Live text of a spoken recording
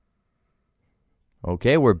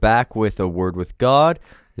Okay, we're back with A Word with God.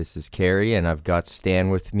 This is Kerry, and I've got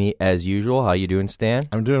Stan with me as usual. How you doing, Stan?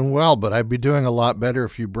 I'm doing well, but I'd be doing a lot better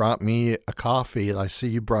if you brought me a coffee. I see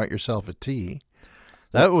you brought yourself a tea.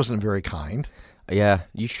 That wasn't very kind. Yeah,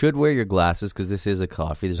 you should wear your glasses because this is a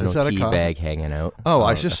coffee. There's no tea bag hanging out. Oh,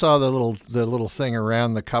 I just saw the little thing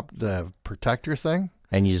around the cup, the protector thing.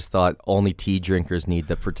 And you just thought only tea drinkers need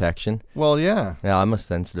the protection? Well, yeah. Yeah, I'm a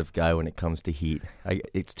sensitive guy when it comes to heat.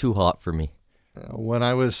 It's too hot for me. When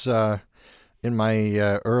I was in my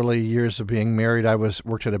early years of being married, I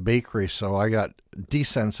worked at a bakery, so I got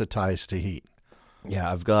desensitized to heat. Yeah,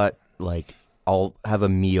 I've got, I'll have a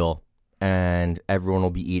meal, and everyone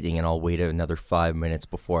will be eating, and I'll wait another 5 minutes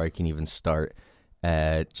before I can even start.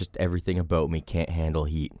 Just everything about me can't handle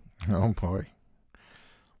heat. Oh, boy.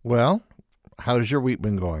 Well, how's your week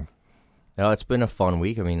been going? It's been a fun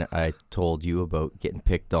week. I mean, I told you about getting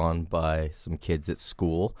picked on by some kids at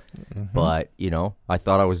school, but, I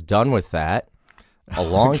thought I was done with that a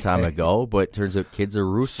long time ago, but turns out kids are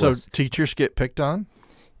ruthless. So teachers get picked on?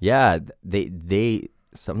 Yeah, they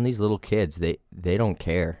some of these little kids, they don't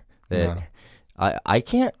care. No. I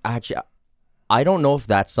can't actually, I don't know if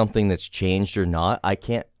that's something that's changed or not.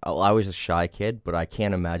 I was a shy kid, but I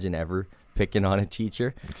can't imagine ever picking on a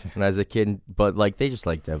teacher. And as a kid, but they just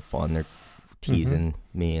like to have fun. They're teasing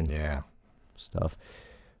me and stuff.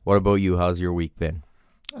 What about you? How's your week been?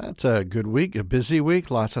 It's a good week, a busy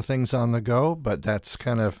week, lots of things on the go, but that's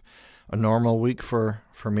kind of a normal week for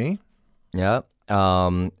me. Yeah.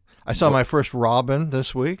 I saw my first robin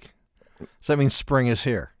this week. So that means spring is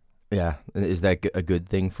here. Yeah. Is that a good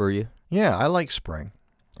thing for you? Yeah, I like spring.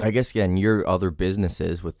 I guess, and your other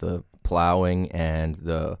businesses with the plowing and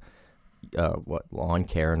the lawn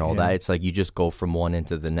care and all that, it's like you just go from one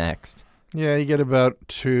into the next. Yeah, you get about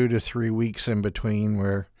 2 to 3 weeks in between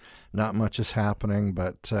where not much is happening,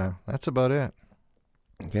 but that's about it.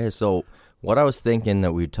 Okay, so what I was thinking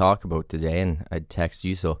that we'd talk about today, and I'd text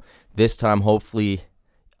you, so this time hopefully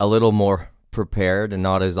a little more prepared and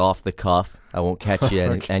not as off the cuff, I won't catch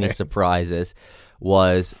you any surprises,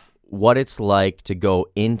 was what it's like to go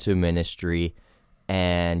into ministry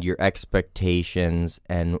and your expectations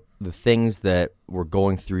and the things that were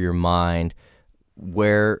going through your mind,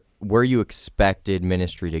 where you expected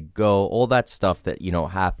ministry to go, all that stuff that,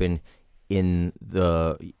 happened in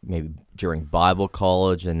maybe during Bible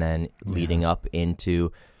college and then leading up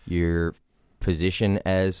into your position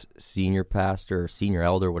as senior pastor or senior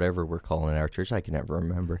elder, whatever we're calling it at our church. I can never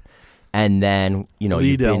remember. And then,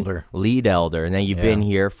 lead elder. And then you've been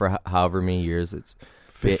here for however many years. It's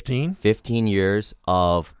 15? 15 years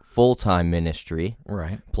of full-time ministry.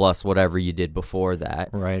 Right. Plus whatever you did before that.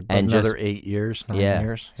 Right. And another 8 years, 9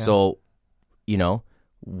 years. Yeah. So,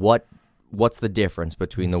 what's the difference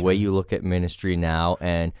between the way you look at ministry now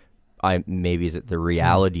and maybe is it the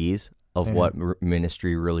realities of what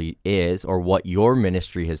ministry really is, or what your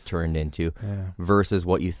ministry has turned into versus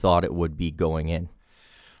what you thought it would be going in?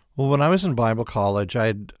 Well, when I was in Bible college,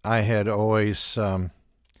 I had always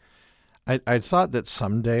I thought that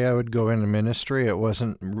someday I would go into ministry. It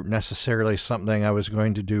wasn't necessarily something I was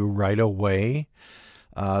going to do right away,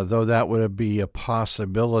 though that would be a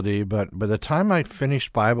possibility. But by the time I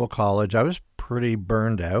finished Bible college, I was pretty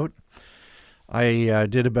burned out. I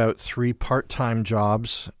did about 3 part-time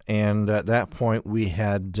jobs, and at that point we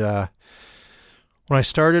had, when I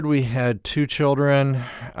started, we had 2 children,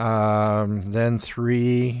 then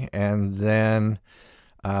 3, and then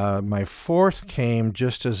my 4th came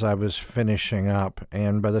just as I was finishing up,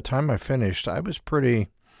 and by the time I finished, I was pretty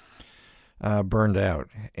burned out.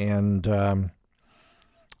 And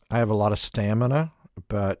I have a lot of stamina,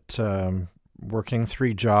 but working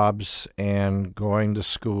 3 jobs and going to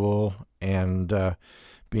school and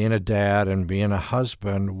being a dad and being a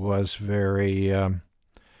husband was very,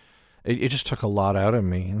 it just took a lot out of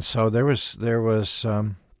me. And so there was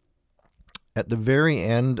at the very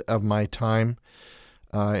end of my time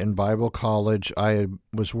in Bible college, I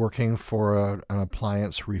was working for an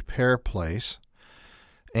appliance repair place,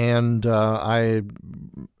 and I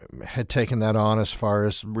had taken that on as far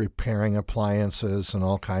as repairing appliances and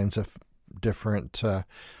all kinds of different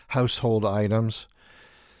household items.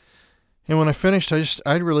 And when I finished, I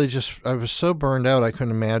was so burned out I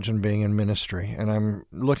couldn't imagine being in ministry. And I'm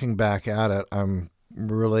looking back at it, I'm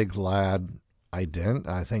really glad I didn't.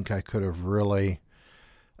 I think I could have really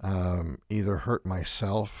either hurt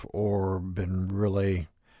myself or been really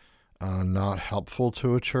not helpful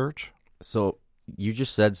to a church. So you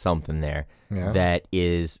just said something there that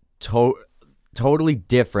is totally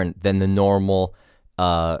different than the normal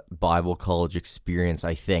Bible college experience,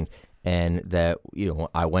 I think. And that,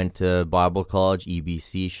 I went to Bible college,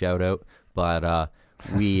 EBC, shout out, but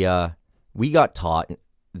we got taught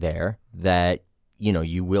there that,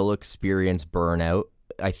 you will experience burnout.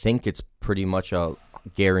 I think it's pretty much a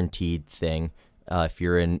guaranteed thing. If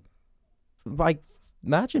you're in, like,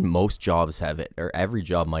 imagine most jobs have it, or every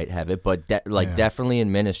job might have it, but definitely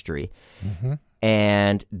in ministry. Mm-hmm.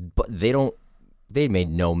 But they made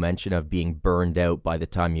no mention of being burned out by the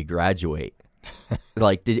time you graduate.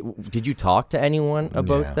 Like, did you talk to anyone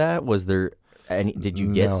about that? Was there did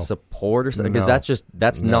you get support or something? Because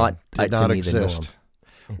that's not to me the norm.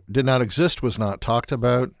 Did not exist, was not talked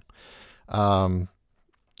about.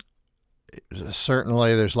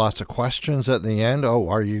 Certainly there's lots of questions at the end. Oh,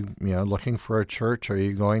 are you looking for a church? Are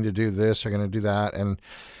you going to do this? Are you going to do that?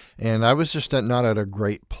 And I was just not at a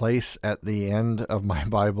great place at the end of my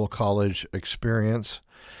Bible college experience.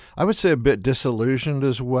 I would say a bit disillusioned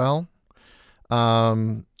as well.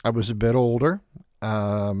 I was a bit older.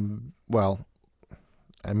 Well,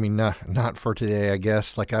 I mean, not for today, I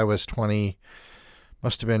guess. Like, I was 20,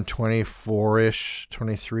 must have been 24-ish,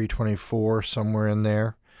 23, 24, somewhere in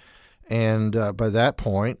there. And by that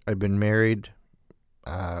point, I'd been married.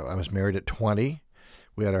 I was married at 20.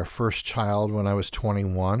 We had our first child when I was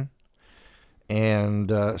 21.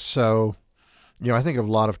 And so, I think of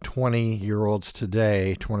a lot of 20-year-olds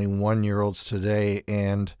today, 21-year-olds today,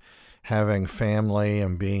 and having family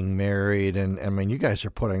and being married. And I mean, you guys are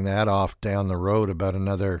putting that off down the road about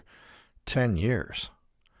another 10 years.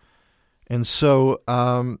 And so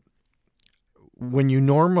when you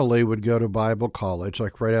normally would go to Bible college,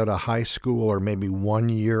 like right out of high school or maybe 1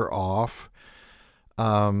 year off,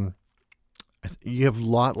 you have a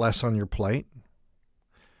lot less on your plate.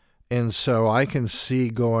 And so I can see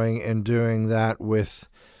going and doing that with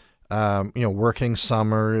working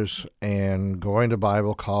summers and going to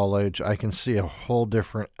Bible college. I can see a whole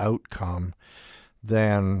different outcome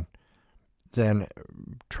than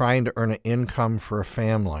trying to earn an income for a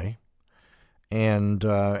family. And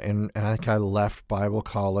I think I left Bible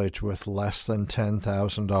college with less than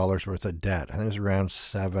 $10,000 worth of debt. I think it was around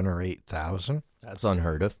 $7,000 or $8,000. That's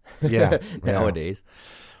unheard of. Yeah, nowadays.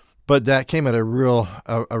 But that came at a real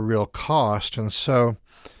cost, and so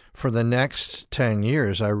for the next 10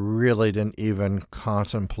 years, I really didn't even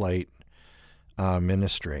contemplate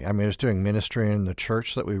ministry. I mean, I was doing ministry in the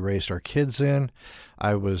church that we raised our kids in.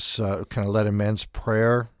 I was kind of led a men's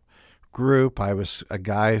prayer group. I was a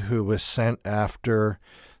guy who was sent after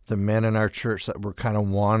the men in our church that were kind of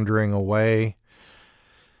wandering away.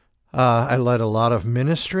 I led a lot of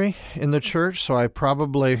ministry in the church, so I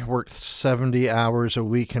probably worked 70 hours a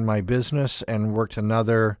week in my business and worked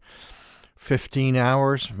another 15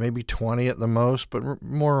 hours, maybe 20 at the most, but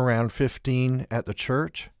more around 15 at the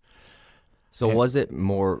church. So was it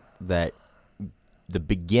more that the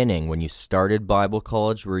beginning when you started Bible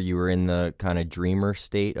college where you were in the kind of dreamer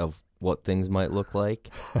state of what things might look like?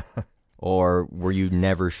 Or were you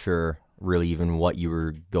never sure really even what you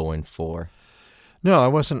were going for? No, I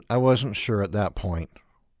wasn't sure at that point.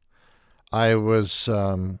 I was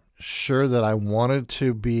sure that I wanted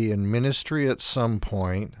to be in ministry at some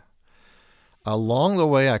point. Along the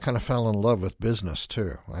way, I kind of fell in love with business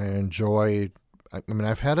too.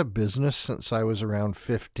 I've had a business since I was around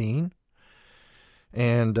 15.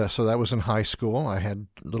 And so that was in high school. I had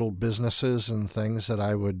little businesses and things that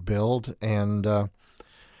I would build. And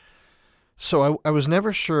so I was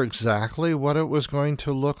never sure exactly what it was going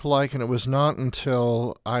to look like. And it was not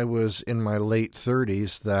until I was in my late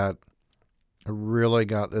 30s that I really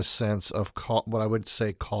got this sense of what I would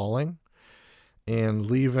say calling, and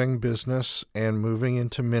leaving business and moving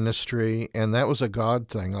into ministry. And that was a God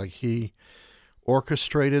thing. Like, He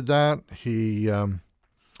orchestrated that. He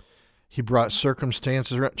brought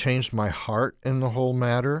circumstances around, changed my heart in the whole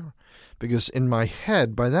matter. Because in my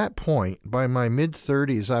head, by that point, by my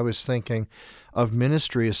mid-30s, I was thinking of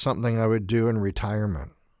ministry as something I would do in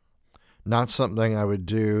retirement, not something I would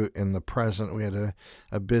do in the present. We had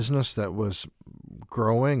a business that was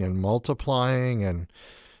growing and multiplying, and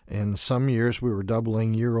in some years we were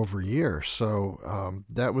doubling year over year. So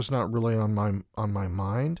that was not really on my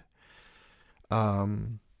mind.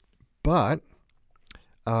 But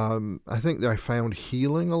I think that I found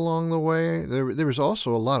healing along the way. There was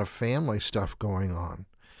also a lot of family stuff going on.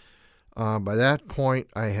 By that point,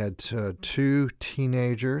 I had 2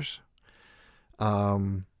 teenagers.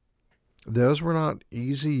 Those were not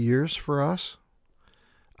easy years for us.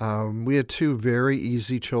 We had 2 very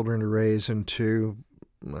easy children to raise and 2,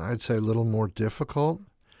 I'd say, a little more difficult.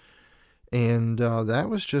 And that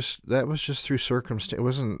was just through circumstance. It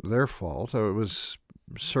wasn't their fault. It was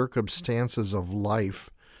circumstances of life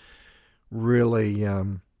really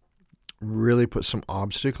really put some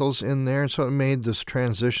obstacles in there, and so it made those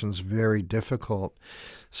transitions very difficult.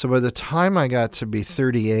 So by the time I got to be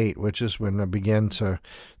 38, which is when I began to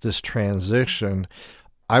this transition,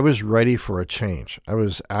 I was ready for a change. I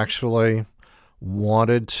was actually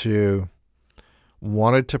wanted to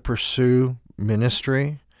pursue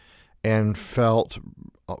ministry, and felt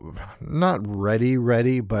not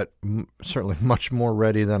ready, but certainly much more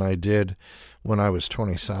ready than I did when I was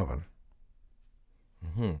 27.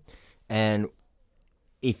 Mm-hmm. And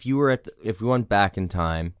if you were if we went back in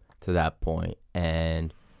time to that point,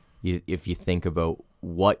 and if you think about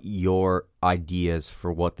what your ideas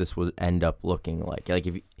for what this would end up looking like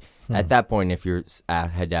if at that point, if you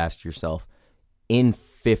had asked yourself, in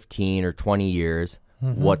 15 or 20 years,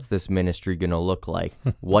 what's this ministry going to look like?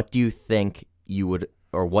 What do you think you would,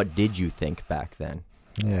 or what did you think back then?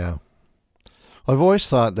 Yeah. I've always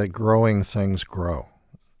thought that growing things grow.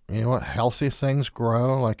 You know what? Healthy things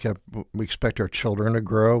grow. We expect our children to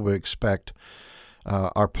grow. We expect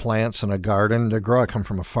our plants in a garden to grow. I come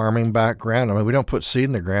from a farming background. I mean, we don't put seed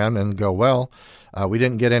in the ground and go, well, we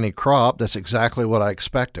didn't get any crop. That's exactly what I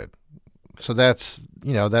expected. So that's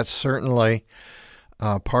certainly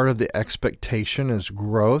part of the expectation is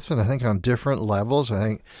growth. And I think on different levels, I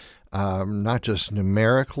think not just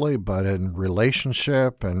numerically, but in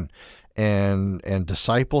relationship and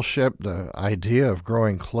discipleship, the idea of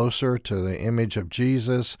growing closer to the image of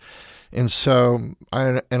Jesus. And so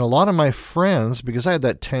and a lot of my friends, because I had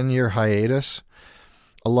that 10-year hiatus,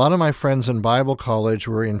 a lot of my friends in Bible college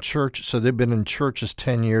were in church, so they've been in churches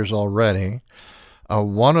 10 years already.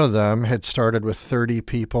 One of them had started with 30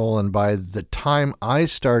 people, and by the time I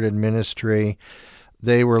started ministry,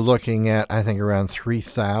 they were looking at, I think, around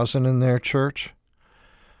 3,000 in their church.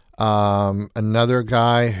 Another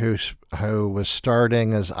guy who was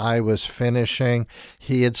starting as I was finishing,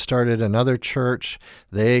 he had started another church.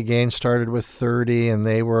 They again started with 30, and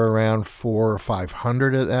they were around 400 or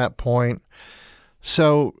 500 at that point.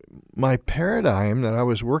 So my paradigm that I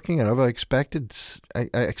was working out of, I expected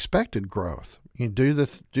growth. You do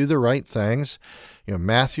the right things.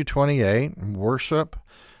 Matthew 28, worship,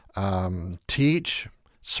 teach,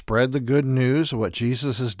 spread the good news of what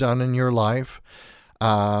Jesus has done in your life.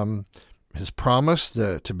 His promise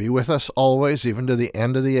to be with us always, even to the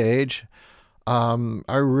end of the age.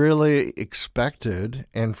 I really expected,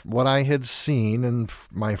 and what I had seen in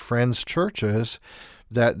my friends' churches,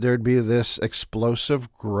 that there'd be this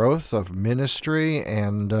explosive growth of ministry,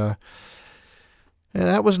 and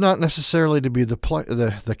that was not necessarily to be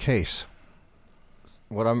the case.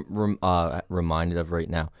 What I'm reminded of right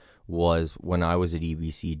now was when I was at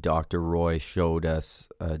EBC, Dr. Roy showed us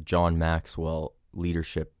John Maxwell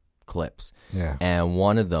leadership clips. Yeah. And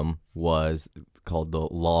one of them was called the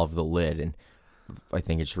Law of the Lid. And I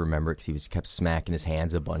think I just remember because he kept smacking his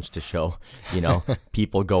hands a bunch to show,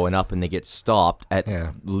 people going up and they get stopped at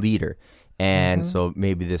leader. And so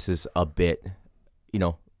maybe this is a bit,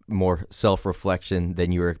 more self-reflection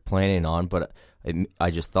than you were planning on, but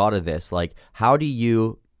I just thought of this, how do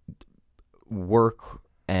you work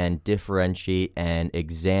and differentiate and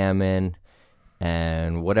examine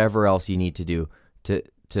and whatever else you need to do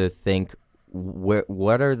to think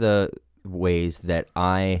what are the ways that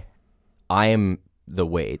I am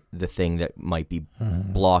the thing that might be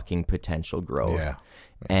blocking potential growth,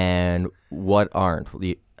 and what aren't.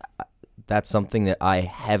 That's something that I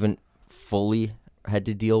haven't fully had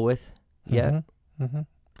to deal with yet.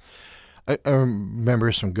 I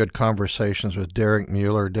remember some good conversations with Derek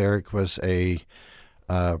Mueller. Derek was a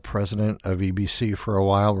president of EBC for a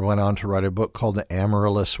while, went on to write a book called The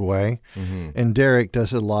Amaryllis Way. And Derek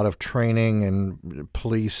does a lot of training in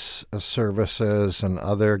police services and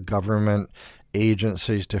other government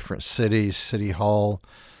agencies, different cities, city hall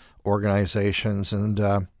organizations. And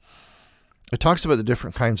it talks about the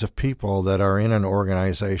different kinds of people that are in an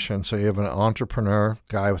organization. So you have an entrepreneur,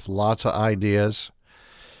 guy with lots of ideas.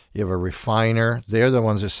 You have a refiner. They're the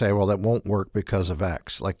ones that say, well, that won't work because of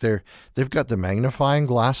X. They've got the magnifying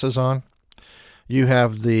glasses on. You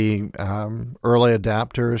have the early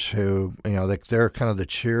adapters who, they're kind of the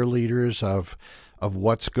cheerleaders of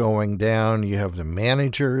what's going down. You have the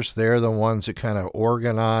managers. They're the ones that kind of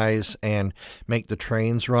organize and make the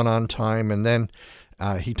trains run on time. And then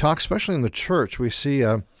he talks, especially in the church, we see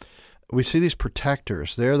these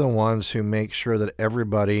protectors. They're the ones who make sure that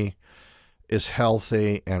everybody is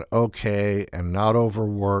healthy and okay and not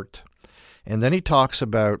overworked. And then he talks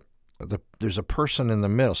about there's a person in the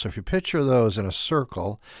middle. So if you picture those in a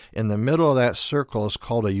circle, in the middle of that circle is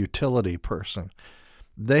called a utility person.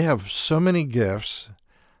 They have so many gifts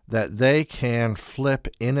that they can flip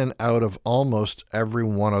in and out of almost every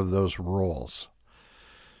one of those roles.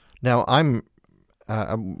 Now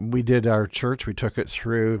we did our church. We took it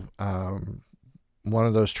through one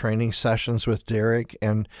of those training sessions with Derek,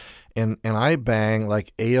 and I bang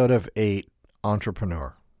like 8 out of 8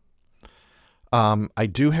 entrepreneur. I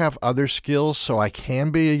do have other skills, so I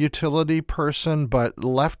can be a utility person, but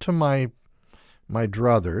left to my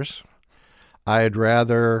druthers, I'd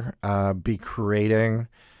rather be creating,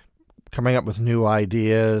 coming up with new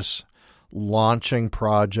ideas, launching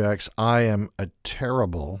projects. I am a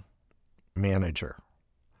terrible manager.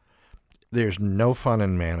 There's no fun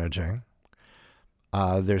in managing.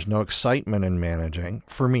 There's no excitement in managing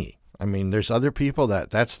for me. I mean, there's other people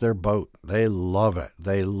that's their boat. They love it.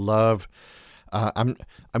 They love. I'm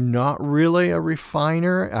not really a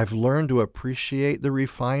refiner. I've learned to appreciate the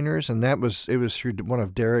refiners, and it was through one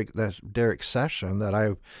of Derek's session that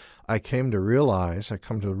I come to realize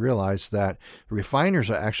that refiners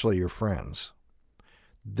are actually your friends.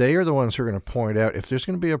 They are the ones who are going to point out if there's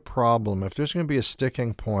going to be a problem, if there's going to be a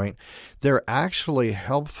sticking point. They're actually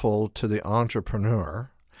helpful to the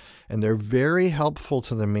entrepreneur, and they're very helpful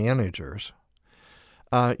to the managers.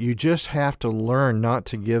 You just have to learn not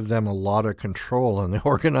to give them a lot of control in the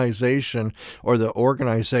organization, or the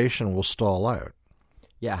organization will stall out.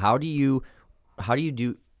 Yeah, how do you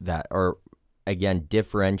do that, or again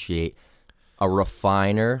differentiate a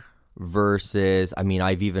refiner versus? I mean,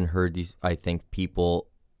 I've even heard these. I think people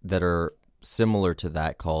that are similar to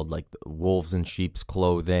that called like wolves in sheep's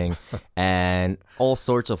clothing and all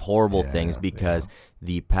sorts of horrible things because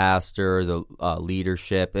the pastor, the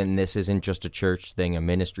leadership, and this isn't just a church thing, a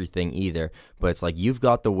ministry thing either, but it's like you've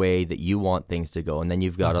got the way that you want things to go, and then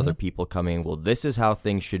you've got other people coming, well, this is how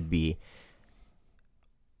things should be.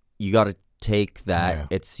 You got to take that,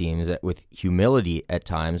 it seems, with humility at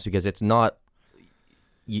times, because it's not,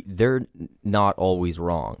 they're not always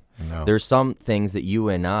wrong. No. There's some things that you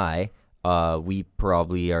and I, we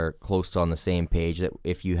probably are close to on the same page, that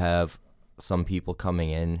if you have some people coming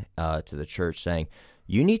in to the church saying,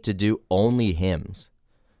 you need to do only hymns,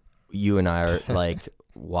 you and I are like,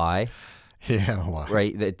 why? Yeah, why?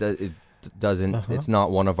 Right? It doesn't, it's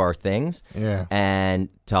not one of our things. Yeah. And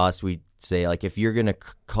to us, we say, like, if you're going to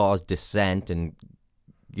cause dissent and,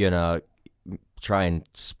 try and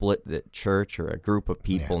split the church or a group of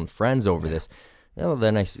people and friends over this,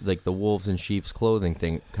 then I see, like, the wolves in sheep's clothing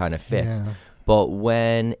thing kind of fits. Yeah. But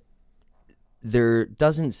when there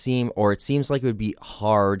doesn't seem, or it seems like it would be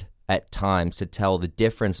hard at times to tell the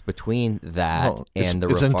difference between that and the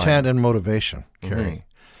it's intent and motivation, Kerry. Mm-hmm.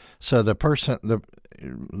 So the person,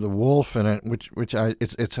 the wolf in it, which I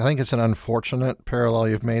think it's an unfortunate parallel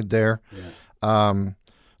you've made there. Yeah.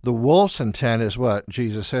 The wolf's intent is what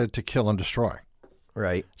Jesus said, to kill and destroy.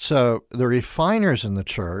 Right. So the refiners in the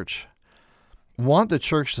church want the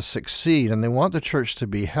church to succeed, and they want the church to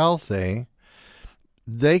be healthy.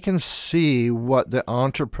 They can see what the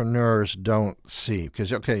entrepreneurs don't see.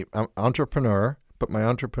 Because, okay, I'm entrepreneur, put my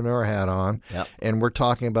entrepreneur hat on, and we're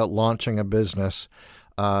talking about launching a business,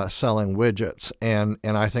 selling widgets. And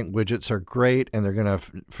I think widgets are great, and they're going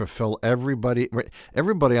to fulfill everybody.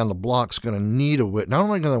 Everybody on the block's going to need a widget. Not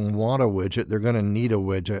only going to want a widget, they're going to need a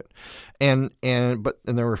widget. And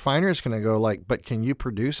the refiner is going to go like, but can you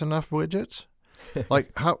produce enough widgets?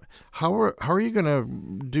 Like, how are you going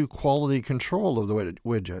to do quality control of the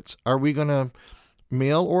widgets? Are we going to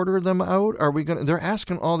mail order them out? Are we going to? They're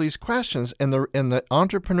asking all these questions, and the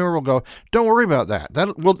entrepreneur will go, "Don't worry about that.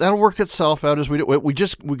 That'll work itself out as we do.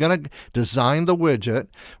 We're going to design the widget.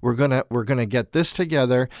 We're gonna get this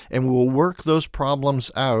together, and we'll work those problems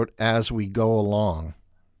out as we go along."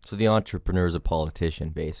 So the entrepreneur is a politician,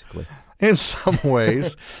 basically. In some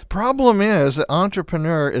ways. Problem is, the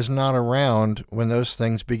entrepreneur is not around when those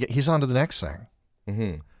things begin. He's on to the next thing.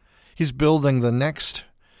 Mm-hmm. He's building the next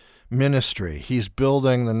ministry. He's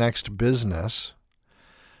building the next business.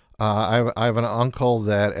 I have an uncle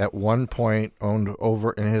that at one point owned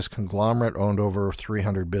over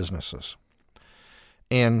 300 businesses.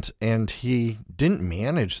 And he didn't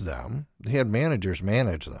manage them. He had managers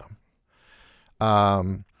manage them.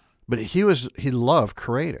 But he loved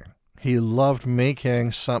creating. He loved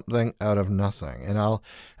making something out of nothing. And I'll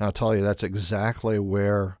tell you, that's exactly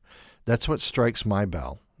that's what strikes my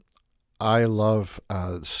bell. I love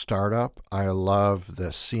startup. I love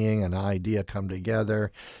seeing an idea come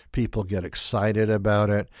together. People get excited about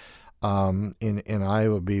it. And I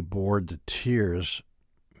would be bored to tears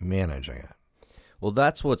managing it. Well,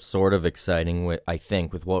 that's what's sort of exciting, I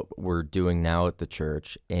think, with what we're doing now at the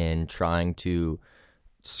church and trying to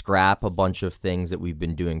scrap a bunch of things that we've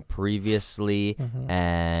been doing previously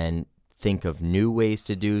and think of new ways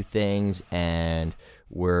to do things, and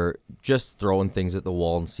we're just throwing things at the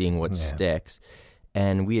wall and seeing what sticks.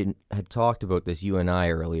 And we had talked about this, you and I,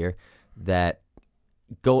 earlier, that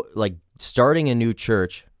starting a new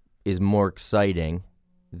church is more exciting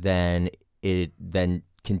than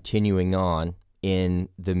continuing on in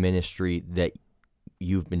the ministry that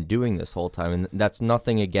you've been doing this whole time. And that's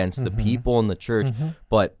nothing against the people in the church,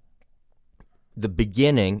 but the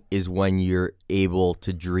beginning is when you're able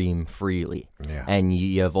to dream freely. Yeah. And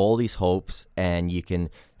you have all these hopes, and you can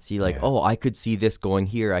see oh, I could see this going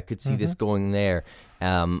here. I could see this going there.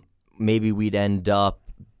 Maybe we'd end up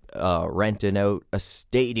renting out a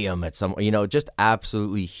stadium at some, just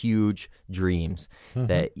absolutely huge dreams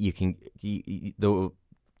that you can,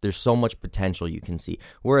 there's so much potential you can see.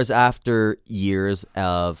 Whereas after years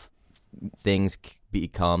of things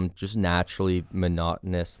become just naturally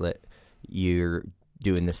monotonous, that you're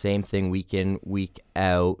doing the same thing week in, week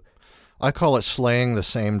out. I call it slaying the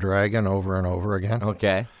same dragon over and over again.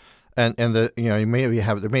 Okay. And maybe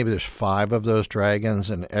there's 5 of those dragons,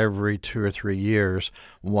 and every 2 or 3 years,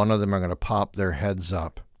 one of them are going to pop their heads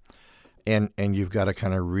up, and you've got to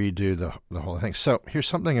kind of redo the whole thing. So here's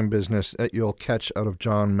something in business that you'll catch out of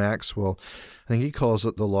John Maxwell. I think he calls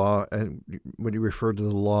it the law, when he referred to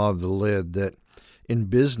the law of the lid, that in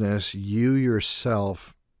business, you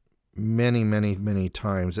yourself, many, many, many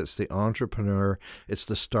times, it's the entrepreneur, it's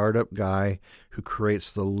the startup guy who creates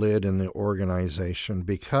the lid in the organization,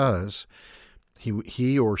 because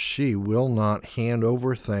he or she will not hand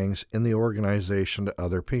over things in the organization to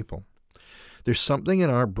other people. There's something in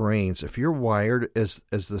our brains, if you're wired as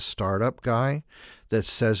the startup guy, that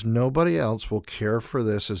says nobody else will care for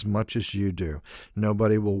this as much as you do.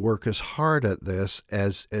 Nobody will work as hard at this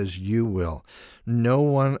as you will. No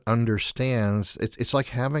one understands. It's like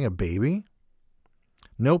having a baby.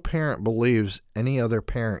 No parent believes any other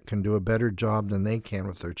parent can do a better job than they can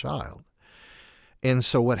with their child. And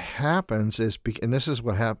so what happens is, and this is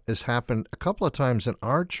what has happened a couple of times in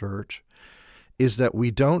our church, is that we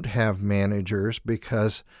don't have managers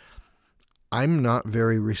because I'm not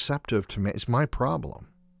very receptive to it's my problem,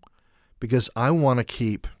 because I want to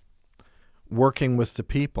keep working with the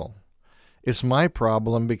people. It's my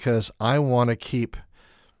problem because I want to keep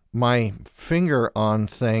my finger on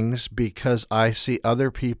things, because I see other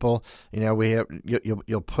people,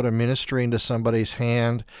 you'll put a ministry into somebody's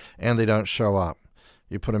hand and they don't show up.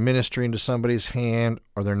 You put a ministry into somebody's hand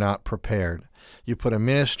or they're not prepared. You put a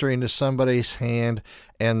ministry into somebody's hand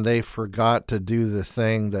and they forgot to do the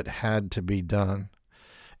thing that had to be done.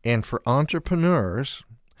 And for entrepreneurs,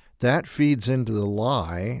 that feeds into the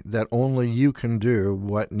lie that only you can do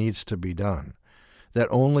what needs to be done, that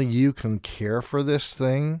only you can care for this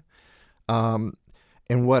thing. And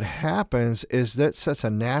what happens is that sets a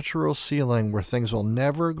natural ceiling where things will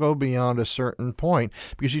never go beyond a certain point,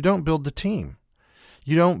 because you don't build the team.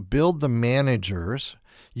 You don't build the managers,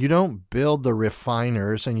 you don't build the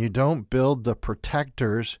refiners, and you don't build the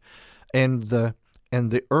protectors, and the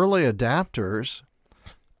early adapters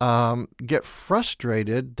get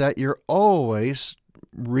frustrated that you're always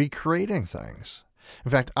recreating things.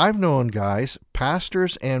 In fact, I've known guys,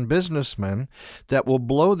 pastors and businessmen, that will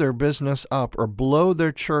blow their business up or blow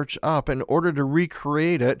their church up in order to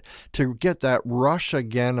recreate it, to get that rush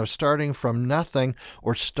again of starting from nothing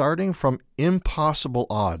or starting from impossible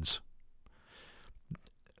odds.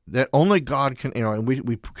 That only God can, and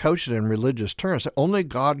we couch it in religious terms, that only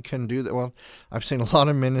God can do that. Well, I've seen a lot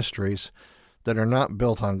of ministries that are not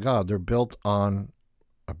built on God. They're built on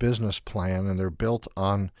a business plan, and they're built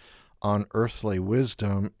on earthly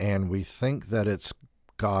wisdom, and we think that it's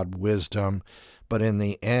God wisdom, but in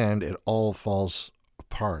the end, it all falls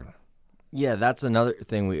apart. Yeah, that's another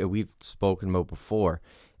thing we've spoken about before,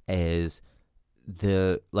 is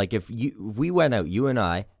if we went out, you and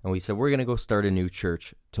I, and we said we're going to go start a new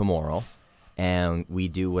church tomorrow, and we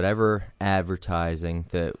do whatever advertising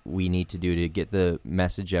that we need to do to get the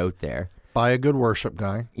message out there. Buy a good worship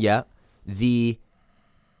guy. Yeah.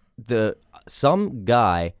 Some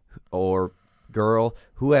guy or girl,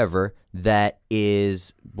 whoever, that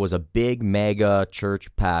was a big mega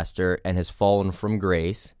church pastor and has fallen from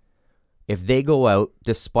grace, if they go out,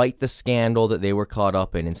 despite the scandal that they were caught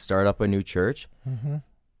up in, and start up a new church,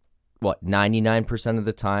 99% of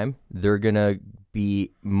the time, they're going to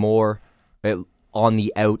be more on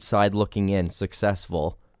the outside looking in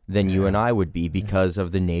successful than you and I would be, because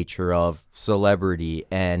of the nature of celebrity.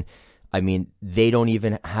 And I mean, they don't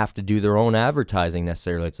even have to do their own advertising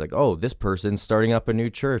necessarily. It's like, oh, this person's starting up a new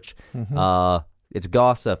church. It's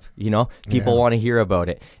gossip, People want to hear about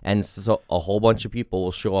it. And so a whole bunch of people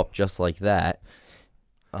will show up just like that.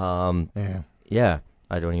 Yeah,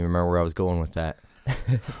 I don't even remember where I was going with that.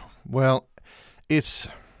 Well, it's...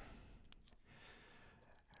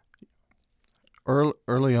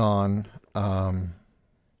 Early on,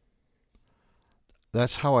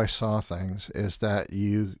 that's how I saw things. Is that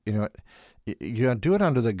you do it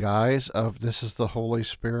under the guise of this is the Holy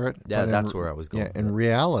Spirit. Yeah, that's where I was going. Yeah, in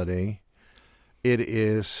reality, it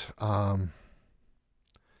is.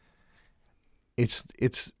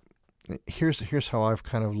 It's here's how I've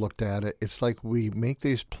kind of looked at it. It's like we make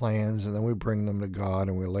these plans and then we bring them to God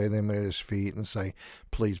and we lay them at His feet and say,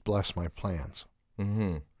 "Please bless my plans."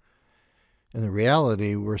 Mm-hmm. In the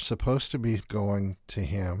reality, we're supposed to be going to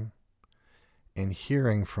Him and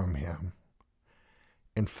hearing from Him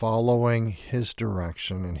and following His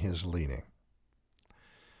direction and His leading.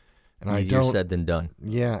 And Easier said than done.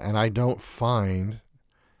 Yeah, and I don't find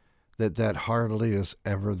that hardly is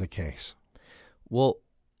ever the case. Well,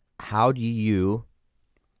 how do you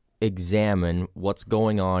examine what's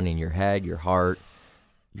going on in your head, your heart,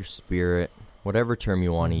 your spirit, whatever term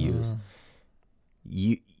you want to use?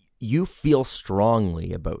 You feel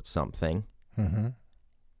strongly about something,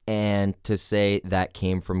 and to say that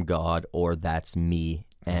came from God or that's me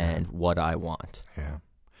and what I want. Yeah.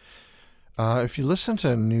 If you listen to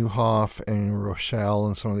Newhoff and Rochelle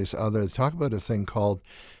and some of these others, they talk about a thing called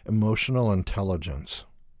emotional intelligence.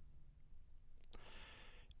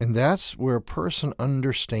 And that's where a person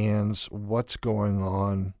understands what's going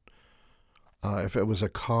on. If it was a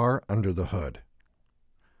car, under the hood.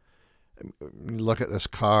 You look at this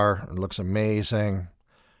car, it looks amazing.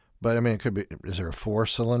 But, I mean, it could be, is there a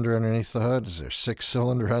 4-cylinder underneath the hood? Is there a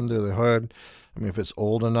 6-cylinder under the hood? I mean, if it's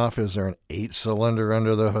old enough, is there an 8-cylinder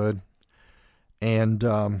under the hood? And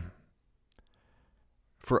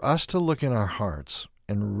for us to look in our hearts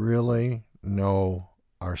and really know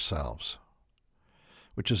ourselves,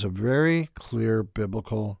 which is a very clear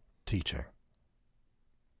biblical teaching,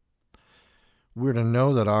 we're to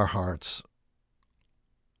know that our hearts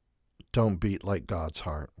don't beat like God's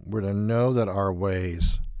heart. We're to know that our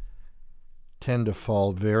ways tend to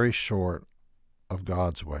fall very short of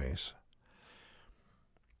God's ways.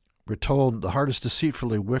 We're told the heart is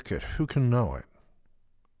deceitfully wicked. Who can know it?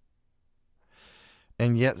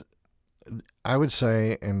 And yet, I would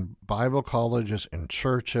say in Bible colleges, in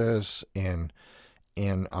churches, in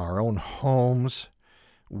our own homes,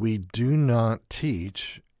 we do not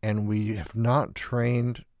teach and we have not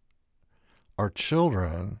trained our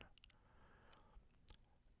children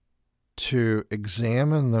to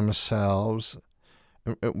examine themselves.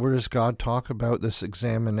 Where does God talk about this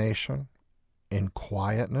examination? In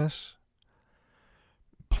quietness,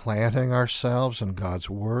 planting ourselves in God's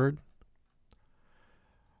Word.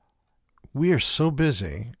 We are so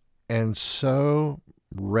busy and so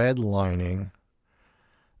redlining,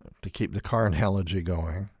 to keep the car analogy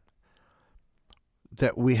going,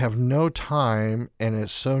 that we have no time, and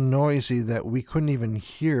it's so noisy that we couldn't even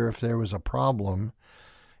hear if there was a problem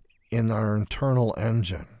in our internal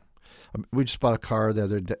engine. We just bought a car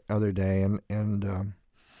the other day, and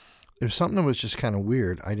there's something that was just kind of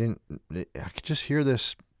weird. I could just hear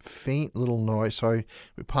this faint little noise. So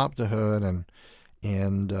we popped the hood,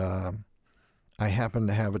 and I happened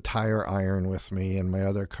to have a tire iron with me in my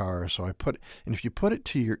other car. So and if you put it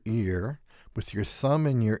to your ear, with your thumb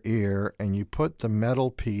in your ear, and you put the metal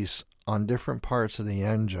piece on different parts of the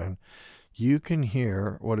engine, you can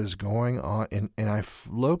hear what is going on. And I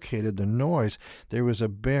located the noise. There was a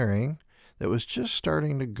bearing that was just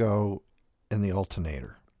starting to go in the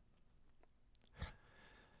alternator.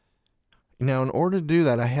 Now, in order to do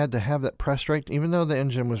that, I had to have that pressed right, even though the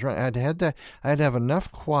engine was running. I had to have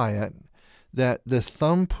enough quiet that the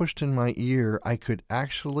thumb pushed in my ear, I could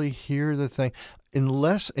actually hear the thing.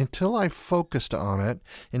 Until I focused on it,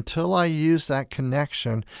 until I used that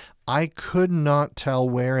connection, I could not tell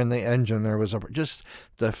where in the engine there was just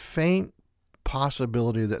the faint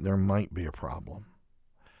possibility that there might be a problem.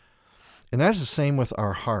 And that's the same with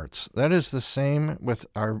our hearts. That is the same with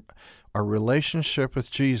our relationship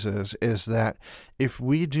with Jesus, is that if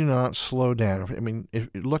we do not slow down, I mean, if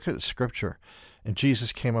you look at Scripture, and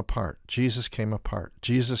Jesus came apart, Jesus came apart,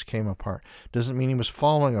 Jesus came apart. Doesn't mean he was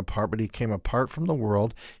falling apart, but he came apart from the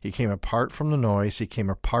world, he came apart from the noise, he came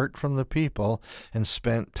apart from the people, and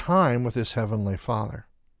spent time with his heavenly Father.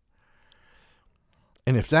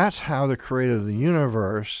 And if that's how the creator of the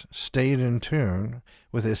universe stayed in tune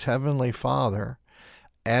with his heavenly Father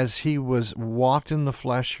as he was walked in the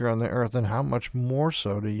flesh here on the earth, then how much more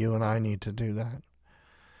so do you and I need to do that?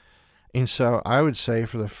 And so I would say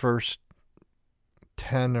for the first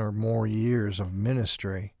 10 or more years of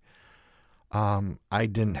ministry, I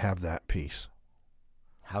didn't have that peace.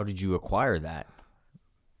 How did you acquire that?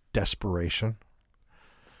 Desperation.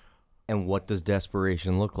 And what does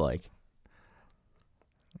desperation look like?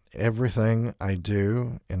 everything I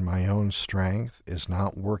do in my own strength is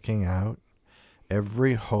not working out.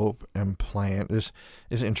 Every hope and plan is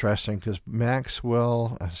interesting because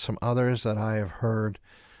Maxwell, some others that I have heard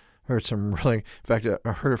some really, in fact,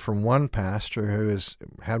 I heard it from one pastor who has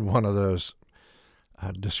had one of those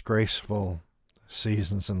disgraceful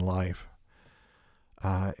seasons in life.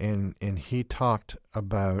 And he talked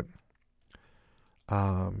about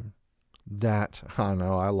that. Oh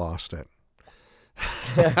no, I lost it.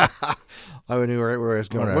 I knew right where I was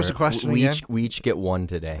going. Whatever. What's the question we again? We each get one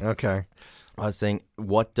today. Okay. I was saying,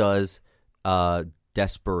 what does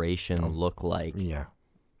desperation look like? Yeah.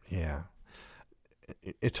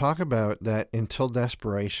 It talk about that until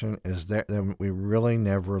desperation is there, then we really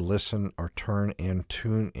never listen or tune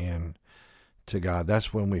in to God.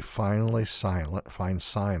 That's when we finally find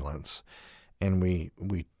silence, and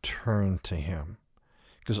we turn to Him.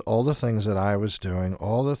 Because all the things that I was doing,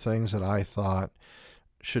 all the things that I thought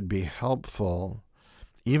should be helpful,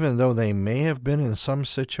 even though they may have been in some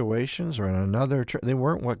situations or in another, they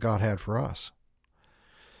weren't what God had for us.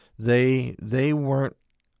 They weren't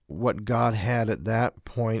what God had at that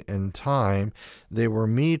point in time. They were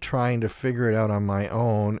me trying to figure it out on my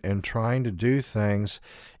own and trying to do things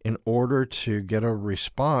in order to get a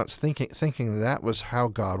response, thinking that was how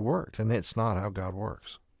God worked, and it's not how God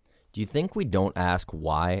works. Do you think we don't ask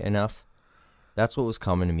why enough? That's what was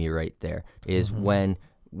coming to me right there, is when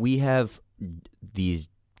we have these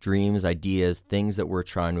dreams, ideas, things that we're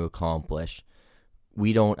trying to accomplish,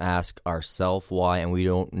 we don't ask ourselves why, and we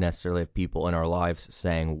don't necessarily have people in our lives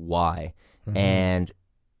saying why. And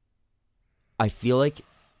I feel like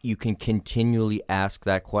you can continually ask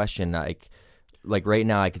that question. Like right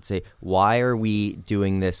now, I could say, why are we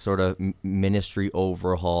doing this sort of ministry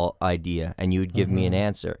overhaul idea? And you'd give me an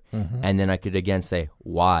answer. And then I could again say,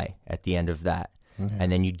 why at the end of that?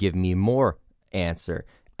 And then you'd give me more of an answer.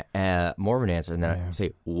 And then I'd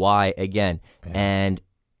say, why again? And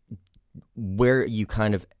where you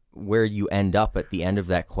end up at the end of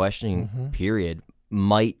that questioning period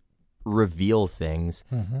might reveal things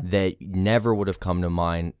that never would have come to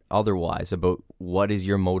mind otherwise about what is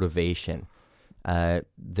your motivation.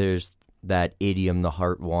 There's that idiom, the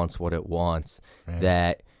heart wants what it wants.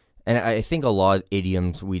 And I think a lot of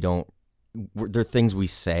idioms they're things we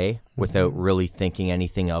say without really thinking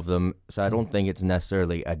anything of them. So I don't think it's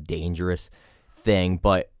necessarily a dangerous thing,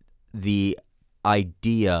 but the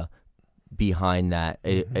idea behind that,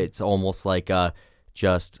 it's almost like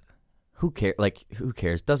just who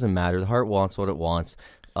cares? Doesn't matter. The heart wants what it wants.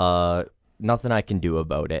 Nothing I can do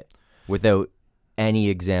about it without any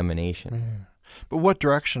examination. But what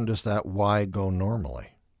direction does that why go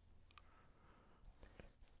normally?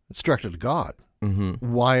 It's directed to God.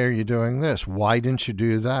 Why are you doing this? Why didn't you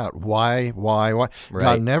do that? Why? Right.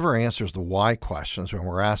 God never answers the why questions when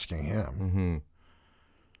we're asking Him.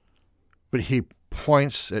 But He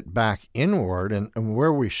points it back inward, and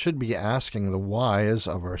where we should be asking the why is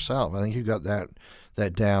of ourselves. I think you got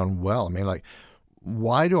that down well. I mean, like,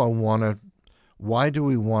 why do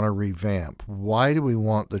we want to revamp? Why do we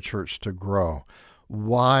want the church to grow?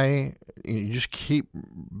 Why? You just keep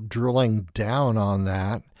drilling down on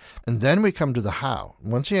that, and then we come to the how.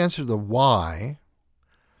 Once you answer the why,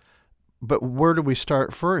 but where do we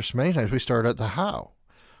start first? Many times we start at the how.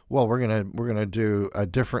 Well, we're gonna do a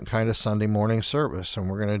different kind of Sunday morning service, and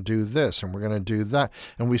we're gonna do this, and we're gonna do that,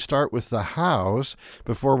 and we start with the hows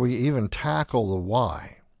before we even tackle the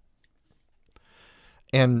why.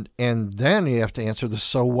 And then you have to answer the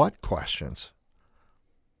so what questions.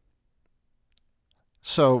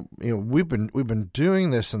 So we've been doing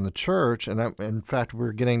this in the church, and in fact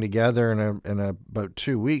we're getting together in about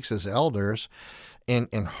 2 weeks as elders, and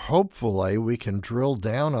hopefully we can drill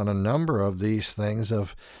down on a number of these things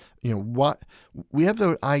of, what we have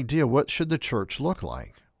the idea. What should the church look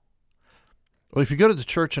like? Well, if you go to the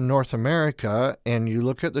church in North America and you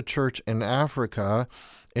look at the church in Africa,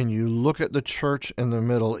 and you look at the church in the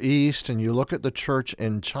Middle East, and you look at the church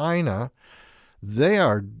in China, they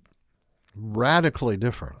are radically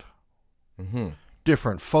different.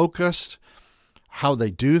 Different focused. How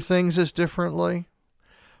they do things is differently.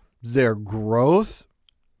 Their growth,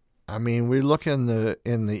 I mean, we look in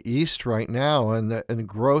the East right now, and the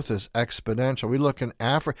growth is exponential. We look in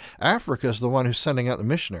Africa. Africa is the one who's sending out the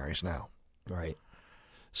missionaries now. Right.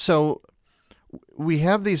 So we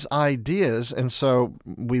have these ideas, and so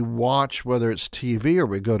we watch, whether it's TV or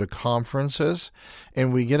we go to conferences,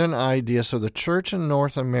 and we get an idea. So the church in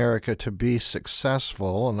North America, to be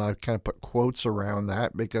successful, and I kind of put quotes around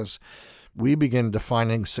that because we begin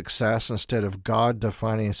defining success instead of God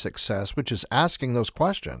defining success, which is asking those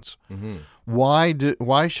questions. Mm-hmm.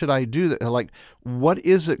 Why should I do that? Like, what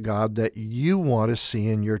is it, God, that you want to see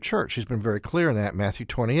in your church? He's been very clear in that. Matthew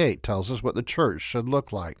 28 tells us what the church should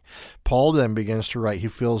look like. Paul then begins to write. He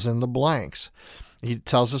fills in the blanks. He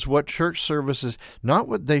tells us what church services, not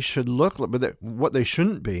what they should look like, but what they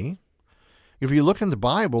shouldn't be. If you look in the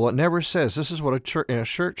Bible, it never says this is what a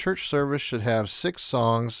church service should have: 6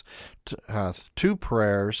 songs, 2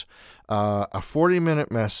 prayers, a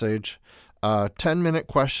 40-minute message, 10-minute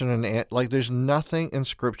question and answer. Like, there's nothing in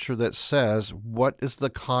Scripture that says what is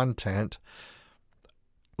the content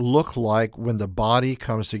look like when the body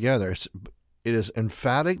comes together. It is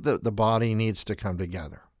emphatic that the body needs to come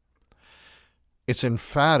together. It's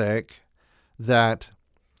emphatic that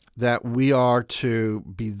we are to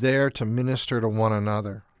be there to minister to one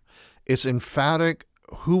another. It's emphatic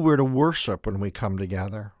who we're to worship when we come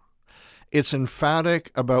together. It's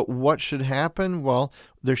emphatic about what should happen. Well,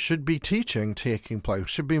 there should be teaching taking place.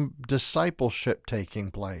 Should be discipleship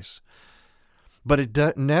taking place. But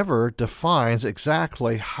it never defines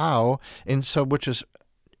exactly how, and so, which is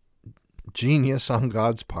genius on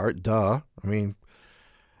God's part, duh. I mean,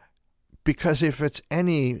 because if it's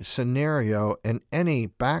any scenario and any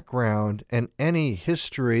background and any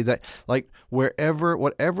history that, like,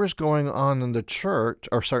 whatever's going on in the church,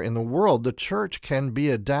 in the world, the church can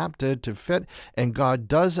be adapted to fit, and God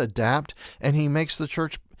does adapt, and He gives the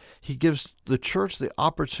church the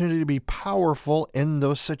opportunity to be powerful in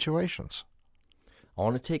those situations. I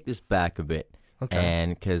want to take this back a bit, Okay.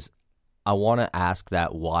 and because I want to ask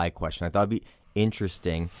that why question. I thought it'd be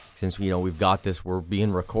interesting, since we've got this, we're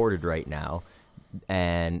being recorded right now,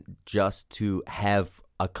 and just to have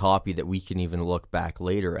a copy that we can even look back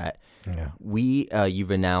later at. Yeah.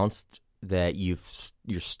 You've announced that you're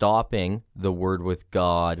stopping the Word with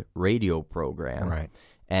God radio program, right?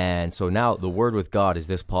 And so now the Word with God is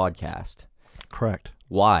this podcast. Correct.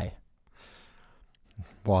 Why?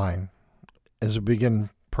 As we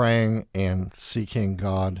begin praying and seeking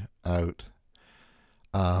God out,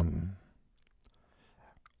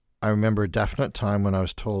 I remember a definite time when I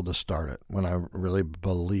was told to start it, when I really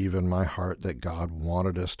believe in my heart that God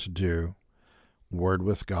wanted us to do Word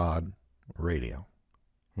with God radio.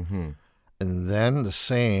 Mm-hmm. And then the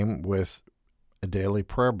same with a daily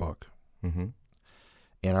prayer book. Mm-hmm.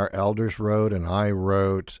 And our elders wrote and I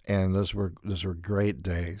wrote, and those were great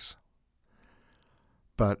days.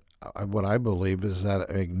 But what I believe is that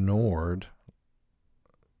I ignored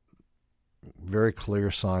very clear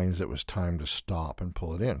signs it was time to stop and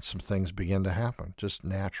pull it in. Some things began to happen, just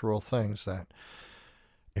natural things that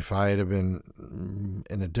if I had been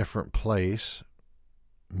in a different place,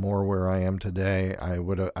 more where I am today, I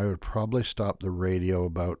would probably stop the radio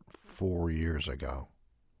about 4 years ago.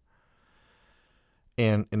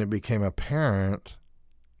 And it became apparent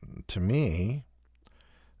to me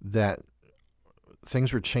that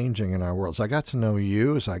things were changing in our world. As I got to know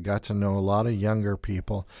you, as I got to know a lot of younger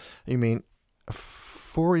people,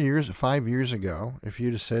 5 years ago, if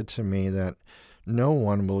you'd have said to me that no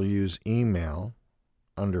one will use email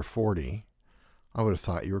under 40, I would have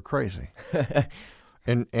thought you were crazy.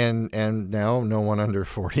 And now no one under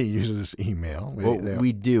 40 uses email.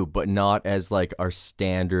 We do, but not as like our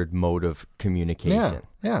standard mode of communication.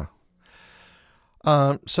 Yeah.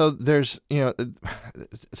 So there's,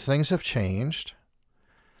 things have changed.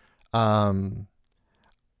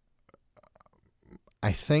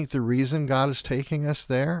 I think the reason God is taking us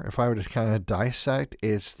there, if I were to kind of dissect,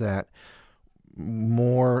 is that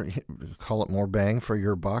call it more bang for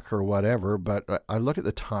your buck or whatever, but I look at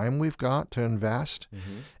the time we've got to invest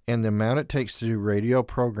and the amount it takes to do radio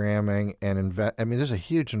programming and there's a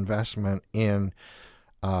huge investment in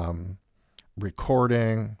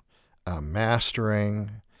recording,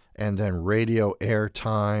 mastering, and then radio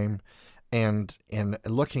airtime. And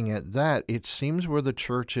looking at that, it seems where the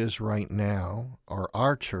church is right now, or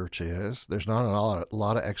our church is, there's not a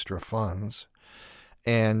lot of extra funds.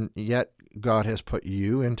 And yet God has put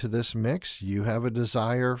you into this mix. You have a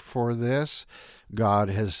desire for this.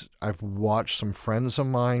 I've watched some friends of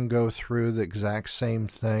mine go through the exact same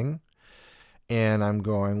thing. And I'm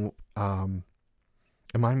going, am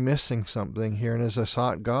I missing something here? And as I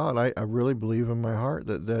sought God, I really believe in my heart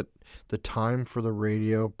that the time for the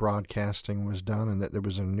radio broadcasting was done and that there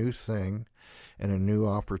was a new thing and a new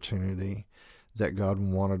opportunity that God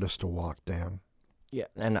wanted us to walk down. Yeah,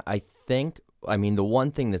 and I think, the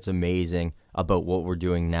one thing that's amazing about what we're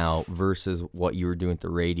doing now versus what you were doing at the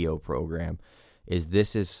radio program is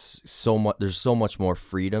there's so much more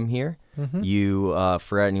freedom here. Mm-hmm. You,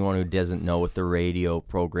 for anyone who doesn't know, with the radio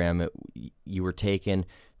program, you were taking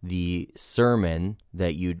the sermon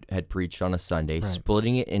that you had preached on a Sunday, Right.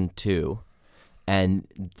 splitting it in two, and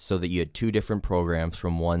so that you had two different programs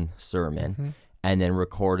from one sermon, and then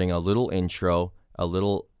recording a little intro, a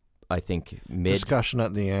little, I think, discussion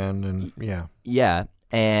at the end, and yeah.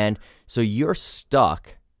 And so you're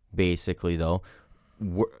stuck, basically, though,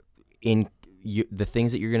 in the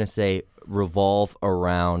things that you're going to say revolve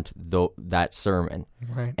around that sermon,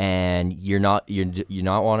 right. and you're not going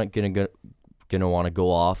to want to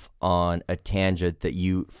go off on a tangent that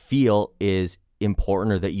you feel is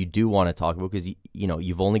important or that you do want to talk about, because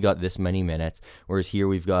you've only got this many minutes, whereas here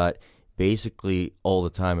we've got basically all the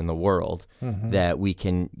time in the world that we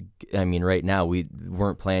can. I mean, right now we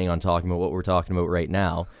weren't planning on talking about what we're talking about right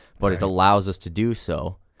now, but it allows us to do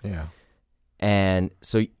so. Yeah. And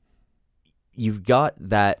so you've got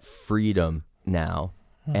that freedom now.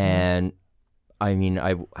 And I mean,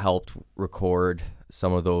 I helped record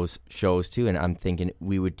some of those shows too, and I'm thinking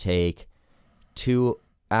we would take 2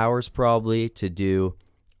 hours probably to do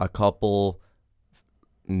a couple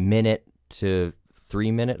minute to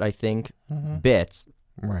 3 minute, I think, bits,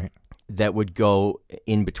 right, that would go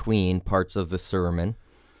in between parts of the sermon,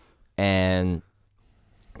 and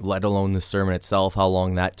let alone the sermon itself, how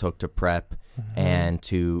long that took to prep and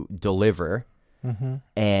to deliver.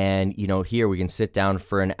 And here we can sit down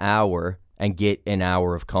for an hour and get an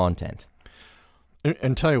hour of content.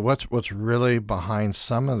 And tell you what's really behind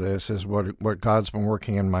some of this is what God's been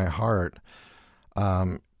working in my heart.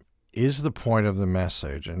 Is the point of the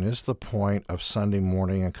message and is the point of Sunday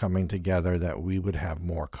morning and coming together that we would have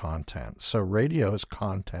more content. So radio is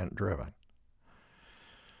content driven.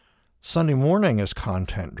 Sunday morning is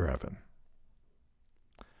content driven.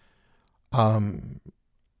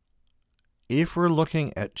 If we're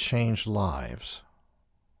looking at changed lives,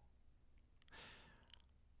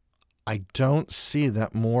 I don't see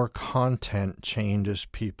that more content changes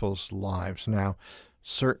people's lives. Now,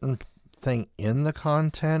 certain thing in the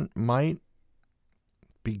content might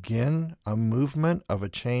begin a movement of a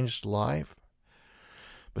changed life.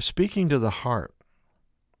 But speaking to the heart,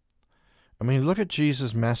 I mean, look at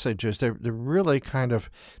Jesus' messages. They're really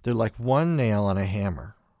they're like one nail and a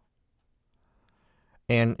hammer.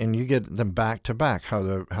 And you get them back to back, how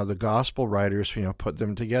the gospel writers, put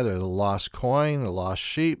them together. The lost coin, the lost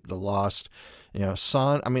sheep, the lost,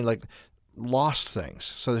 son. I mean, like lost things.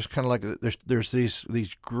 So there's kind of like there's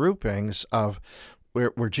these groupings of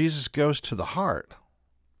where Jesus goes to the heart.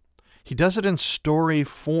 He does it in story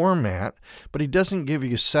format, but he doesn't give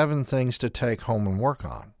you 7 things to take home and work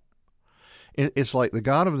on. It's like the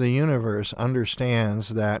God of the universe understands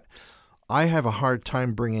that I have a hard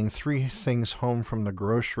time bringing 3 things home from the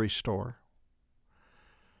grocery store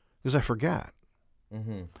because I forget.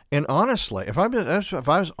 And honestly, if I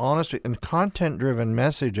was honest in content-driven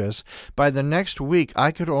messages, by the next week,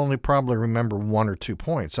 I could only probably remember 1 or 2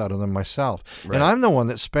 points out of them myself. Right. And I'm the one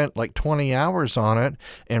that spent like 20 hours on it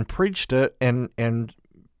and preached it and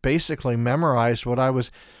basically memorized where I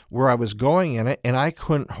was going in it, and I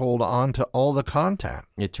couldn't hold on to all the content.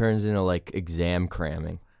 It turns into like exam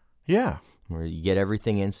cramming. Yeah. Where you get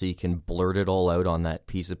everything in so you can blurt it all out on that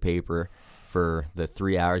piece of paper for the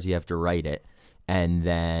 3 hours you have to write it, and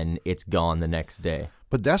then it's gone the next day.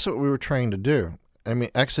 But that's what we were trained to do. I mean,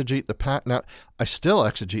 exegete the now, I still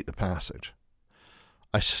exegete the passage.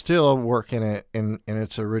 I still work in it in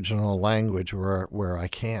its original language where I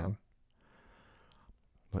can.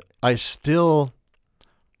 I still,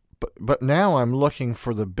 but now I'm looking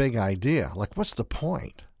for the big idea. Like, what's the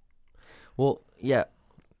point? Well, yeah.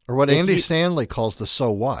 Or what Andy Stanley calls the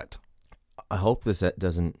so what. I hope this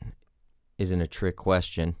isn't a trick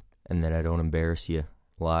question and that I don't embarrass you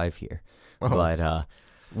live here. But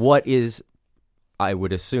what is, I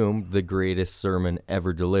would assume, the greatest sermon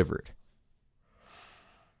ever delivered?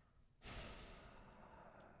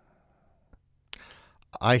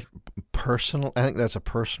 I think that's a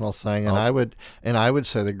personal thing, and I would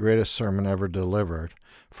say the greatest sermon ever delivered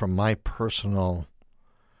from my personal,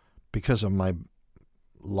 because of my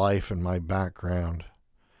life and my background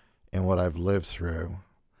and what I've lived through,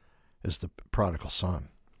 is the prodigal son.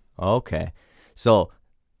 Okay, so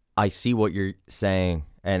I see what you're saying,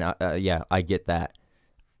 and I get that,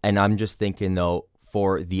 and I'm just thinking though,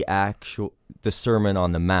 for the Sermon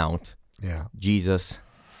on the Mount, Jesus'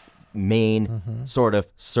 main sort of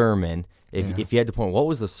sermon. If you had to point, what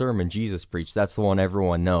was the sermon Jesus preached? That's the one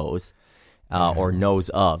everyone knows, or knows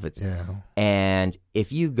of. And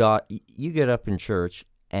if you get up in church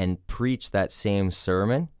and preach that same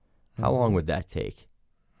sermon, how long would that take?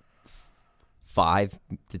 5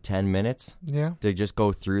 to 10 minutes? Yeah. To just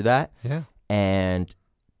go through that? Yeah. And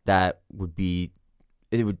that would be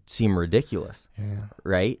it would seem ridiculous,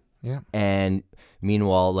 right? Yeah. And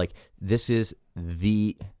meanwhile, like, this is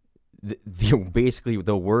the basically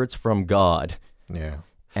the words from God,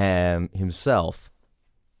 himself.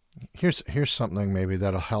 Here's something maybe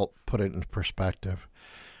that'll help put it into perspective.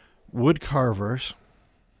 Wood carvers,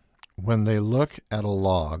 when they look at a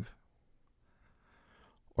log,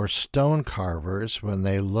 or stone carvers, when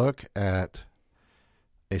they look at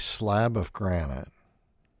a slab of granite,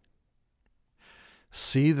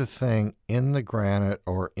 see the thing in the granite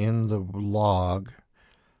or in the log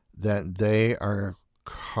that they are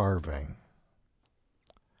carving.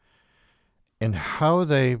 And how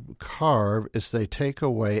they carve is they take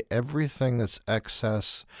away everything that's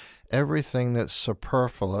excess, everything that's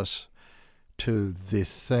superfluous to the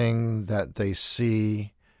thing that they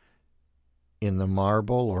see in the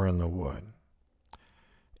marble or in the wood.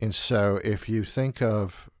 And so if you think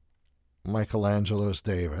of Michelangelo's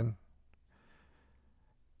David,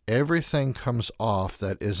 everything comes off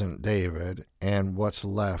that isn't David, and what's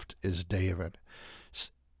left is David.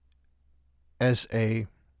 As a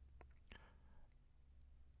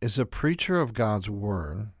preacher of God's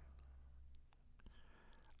word,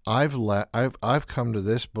 I've come to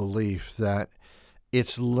this belief that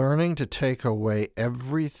it's learning to take away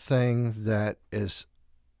everything that is,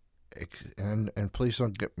 and please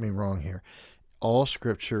don't get me wrong here, all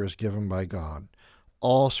Scripture is given by God.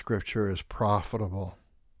 All Scripture is profitable.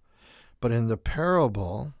 But in the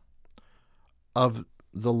parable of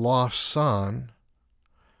the lost son,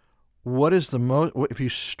 what is the most? If you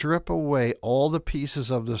strip away all the pieces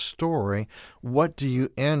of the story, what do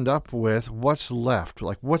you end up with? What's left?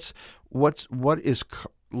 Like what is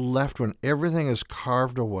left when everything is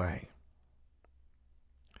carved away?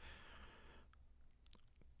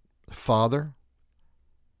 The Father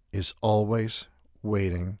is always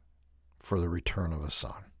waiting for the return of the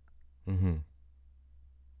Son. Mm-hmm.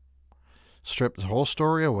 Strip the whole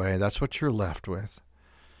story away. That's what you're left with.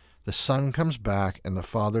 The Son comes back, and the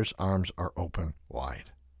Father's arms are open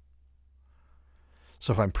wide.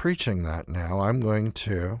 So if I'm preaching that now, I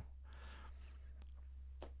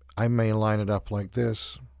may line it up like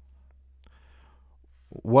this.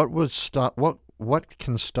 What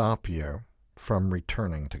can stop you from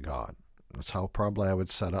returning to God? That's how probably I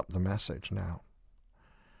would set up the message now.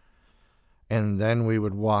 And then we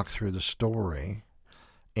would walk through the story,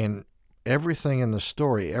 and everything in the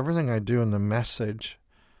story, everything I do in the message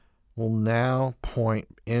will now point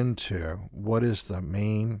into what is the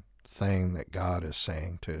main thing that God is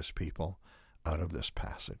saying to his people out of this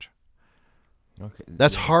passage. Okay.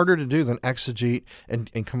 That's harder to do than exegete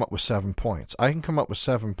and come up with 7 points. I can come up with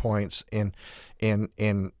 7 points and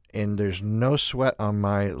there's no sweat on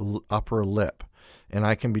my upper lip, and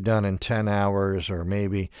I can be done in 10 hours or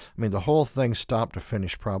maybe, the whole thing stopped to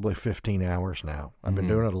finish probably 15 hours now. I've been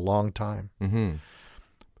doing it a long time. Mm-hmm.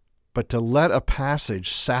 But to let a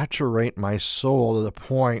passage saturate my soul to the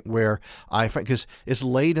point where I find, because it's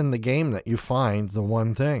late in the game that you find the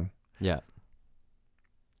one thing. Yeah.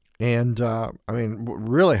 And,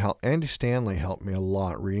 really Andy Stanley helped me a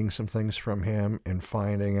lot reading some things from him and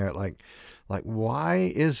finding out, like why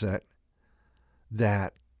is it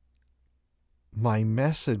that my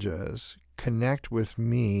messages connect with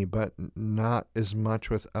me, but not as much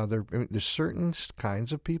with other. There's certain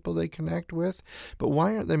kinds of people they connect with, but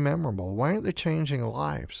why aren't they memorable? Why aren't they changing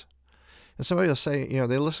lives? And somebody will say,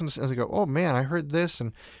 they listen to and they go, "Oh man, I heard this,"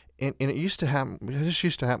 and it used to happen. This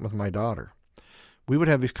used to happen with my daughter. We would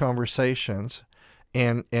have these conversations,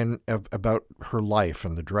 and about her life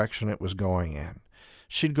and the direction it was going in.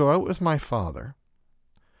 She'd go out with my father,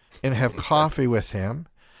 and have coffee with him.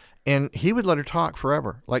 And he would let her talk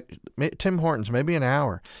forever, like Tim Hortons, maybe an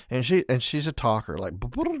hour. And she's a talker, like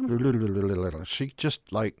she just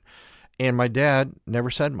like. And my dad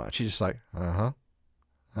never said much. He's just like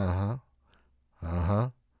At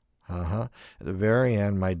the very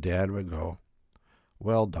end, my dad would go,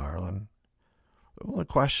 "Well, darling, the only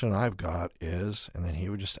question I've got is," and then he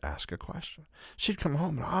would just ask a question. She'd come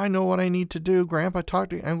home, and "I know what I need to do, Grandpa. Talk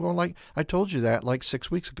to you." I'm going like, "I told you that like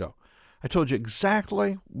 6 weeks ago. I told you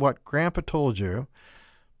exactly what Grandpa told you.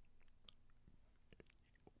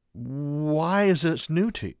 Why is this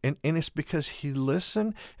new to you?" And it's because he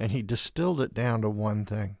listened and he distilled it down to one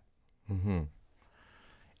thing. Mm-hmm.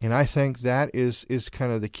 And I think that is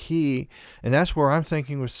kind of the key. And that's where I'm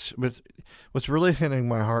thinking with what's really hitting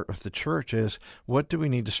my heart with the church is, what do we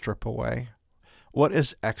need to strip away? What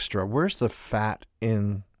is extra? Where's the fat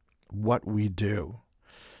in what we do?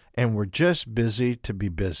 And we're just busy to be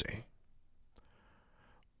busy.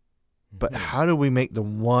 But how do we make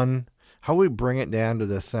how we bring it down to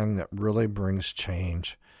the thing that really brings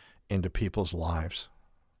change into people's lives?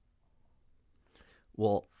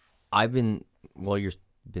 Well, you've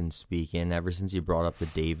been speaking, ever since you brought up the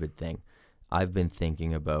David thing, I've been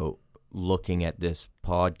thinking about looking at this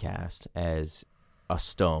podcast as a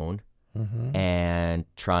stone and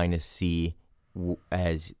trying to see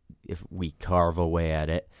as if we carve away at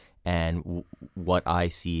it and what I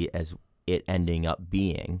see as it ending up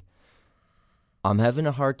being. I'm having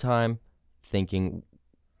a hard time thinking.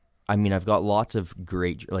 I mean, I've got lots of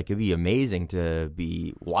great, like, it'd be amazing to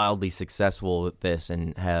be wildly successful with this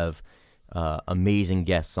and have amazing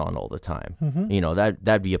guests on all the time.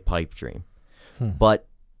 That'd be a pipe dream. But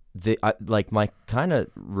my kind of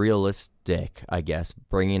realistic, I guess,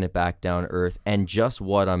 bringing it back down to earth and just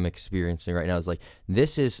what I'm experiencing right now is like,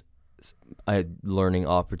 this is a learning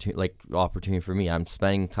opportunity for me. I'm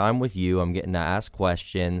spending time with you. I'm getting to ask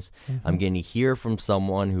questions. I'm getting to hear from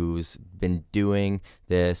someone who's been doing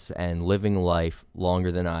this and living life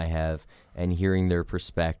longer than I have and hearing their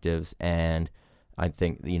perspectives. And I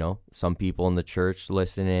think, some people in the church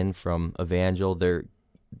listen in from Evangel, they're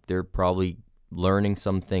probably learning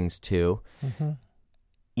some things too.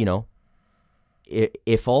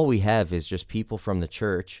 If all we have is just people from the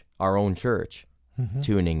church, our own church,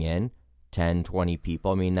 tuning in, 10, 20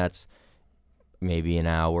 people, I mean, that's maybe an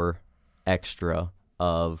hour extra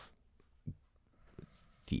of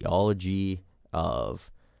theology,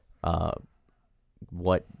 of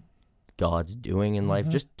what God's doing in life,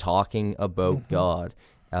 just talking about God,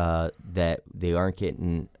 that they aren't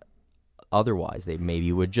getting otherwise. They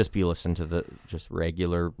maybe would just be listening to the just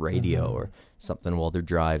regular radio or something while they're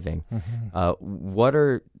driving. Do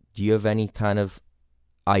you have any kind of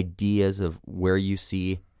ideas of where you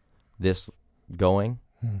see this going?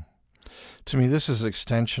 To me, this is an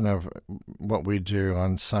extension of what we do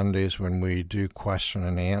on Sundays when we do question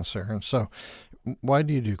and answer. And so, why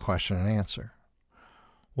do you do question and answer?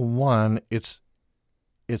 Well, one, it's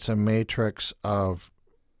a matrix of,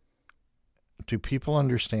 do people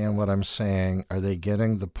understand what I'm saying? Are they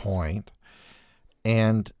getting the point?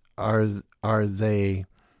 And are they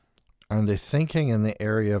thinking in the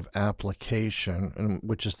area of application,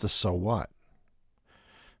 which is the so what?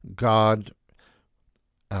 God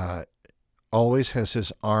always has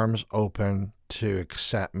his arms open to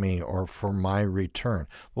accept me or for my return.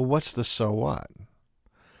 Well, what's the so what?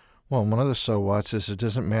 Well, one of the so whats is it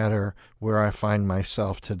doesn't matter where I find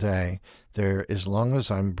myself today. As long as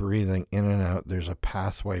I'm breathing in and out, there's a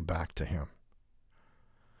pathway back to him.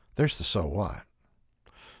 There's the so what.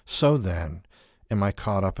 So then, am I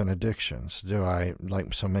caught up in addictions? Do I,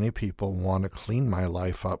 like so many people, want to clean my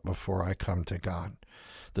life up before I come to God?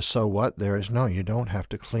 The so what there is, no, you don't have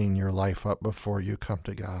to clean your life up before you come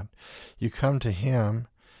to God. You come to him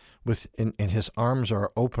and his arms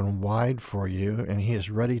are open wide for you, and he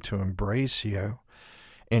is ready to embrace you,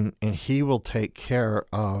 and he will take care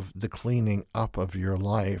of the cleaning up of your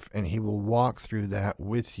life, and he will walk through that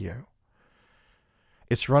with you.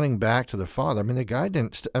 It's running back to the Father. I mean, the guy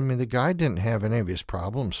didn't have any of his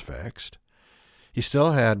problems fixed. He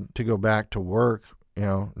still had to go back to work,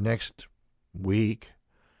 next week.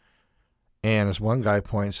 And as one guy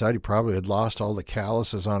points out, he probably had lost all the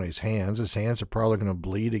calluses on his hands. His hands are probably going to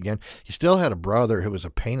bleed again. He still had a brother who was a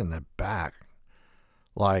pain in the back.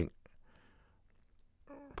 Like,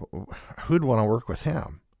 who'd want to work with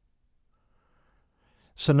him?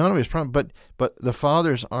 So none of his problems, but the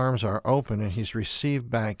Father's arms are open, and he's received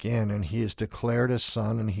back in, and he is declared a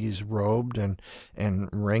son, and he's robed and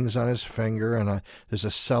rings on his finger, and there's a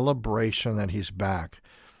celebration that he's back.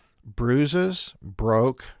 Bruises,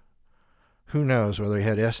 broke. Who knows whether he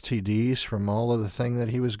had STDs from all of the thing that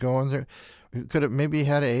he was going through. Maybe he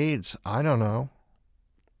had AIDS. I don't know.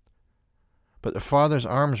 But the Father's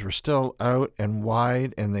arms were still out and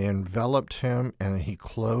wide, and they enveloped him, and he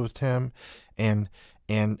clothed him. And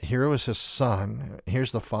here was his son.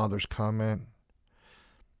 Here's the Father's comment.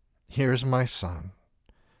 Here's my son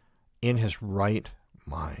in his right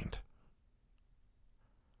mind.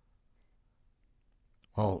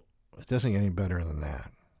 Well, it doesn't get any better than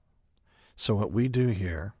that. So what we do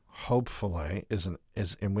here, hopefully,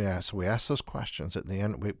 and we ask those questions at the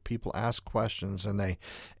end. People ask questions, and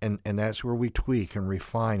that's where we tweak and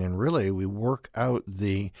refine, and really we work out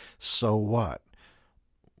the so what.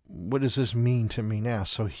 What does this mean to me now?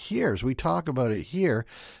 So as we talk about it here,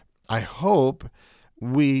 I hope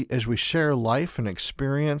as we share life and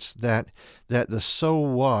experience, that the so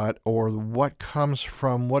what, or what comes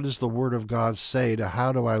from what does the Word of God say to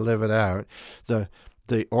how do I live it out,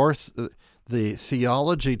 the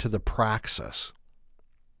theology to the praxis.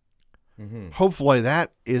 Hopefully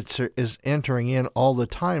that is entering in all the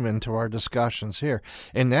time into our discussions here.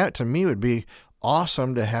 And that to me would be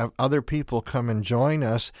awesome to have other people come and join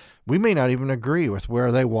us. We may not even agree with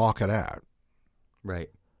where they walk it out. Right.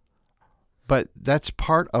 But that's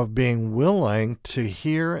part of being willing to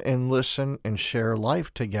hear and listen and share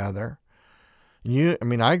life together.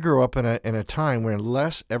 I grew up in a time where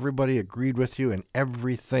unless everybody agreed with you in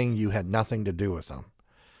everything, you had nothing to do with them.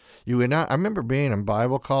 You would not. I remember being in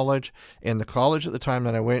Bible college, and the college at the time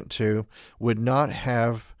that I went to would not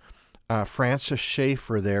have Francis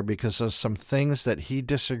Schaeffer there because of some things that he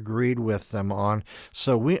disagreed with them on.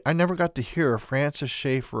 So I never got to hear Francis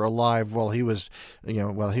Schaeffer alive while he was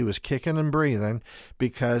kicking and breathing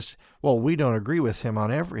because, we don't agree with him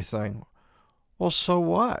on everything. Well, so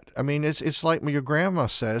what? I mean, it's like your grandma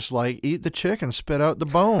says, like, eat the chicken, spit out the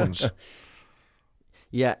bones.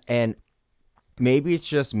 Yeah, and maybe it's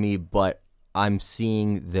just me, but I'm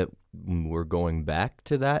seeing that we're going back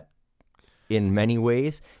to that in many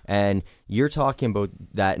ways. And you're talking about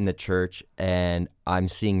that in the church, and I'm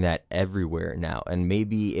seeing that everywhere now. And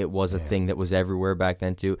maybe it was a thing that was everywhere back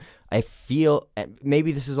then too. I feel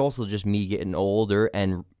maybe this is also just me getting older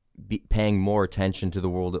and paying more attention to the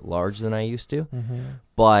world at large than I used to. Mm-hmm.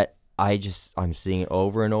 But I'm seeing it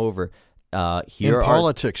over and over. Here in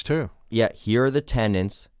politics too. Yeah, here are the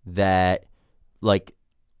tenets that, like,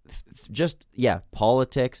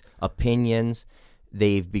 politics, opinions,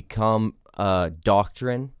 they've become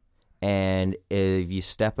doctrine, and if you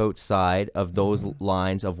step outside of those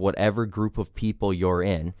lines of whatever group of people you're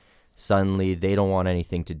in, suddenly they don't want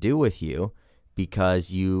anything to do with you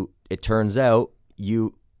because it turns out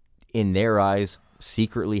you, in their eyes,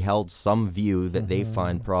 secretly held some view that they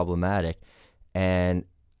find problematic. And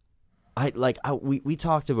we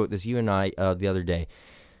talked about this, you and I, the other day.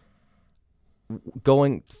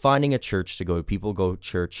 Finding a church to go to. People go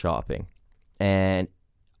church shopping, and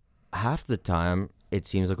half the time it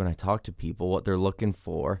seems like when I talk to people, what they're looking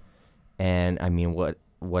for, and I mean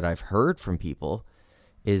what I've heard from people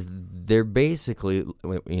is they're basically,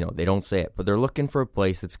 they don't say it, but they're looking for a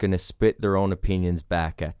place that's going to spit their own opinions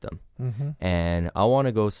back at them. Mm-hmm. And I want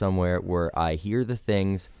to go somewhere where I hear the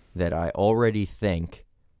things that I already think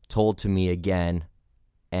told to me again,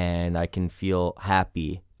 and I can feel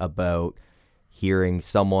happy about hearing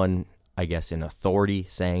someone, I guess, in authority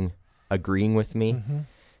agreeing with me. Mm-hmm.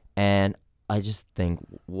 And I just think,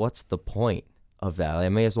 what's the point of that? I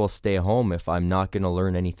may as well stay home if I'm not going to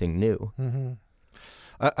learn anything new. Mm-hmm.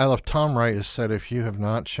 I love Tom Wright has said, if you have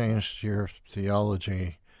not changed your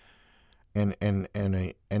theology in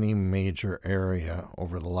any major area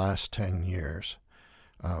over the last 10 years,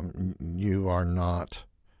 you are not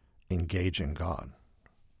engaging God.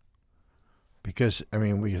 Because,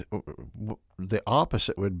 the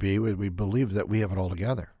opposite would be we believe that we have it all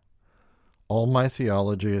together. All my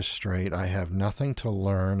theology is straight. I have nothing to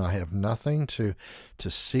learn. I have nothing to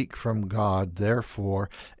seek from God. Therefore,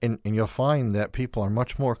 and you'll find that people are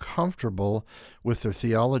much more comfortable with their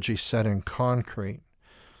theology set in concrete.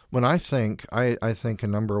 When I think a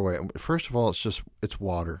number of ways. First of all, it's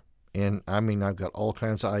water. And I've got all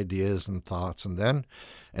kinds of ideas and thoughts, and then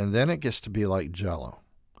it gets to be like Jell-O.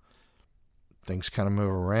 Things kind of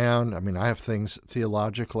move around. I have things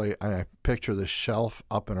theologically. I picture the shelf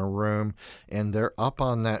up in a room, and they're up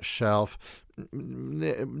on that shelf.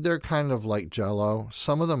 They're kind of like Jell-O.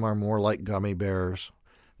 Some of them are more like gummy bears.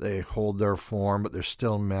 They hold their form, but they're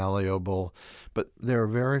still malleable. But there are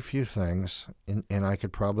very few things, and I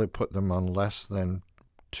could probably put them on less than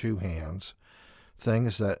 2 hands,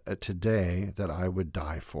 things that today that I would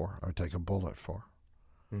die for. I would take a bullet for.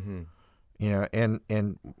 Mm-hmm.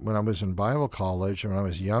 And when I was in Bible college, when I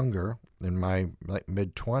was younger, in my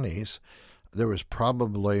mid-20s, there was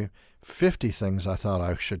probably 50 things I thought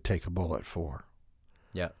I should take a bullet for.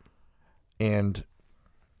 Yeah. And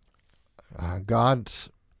God's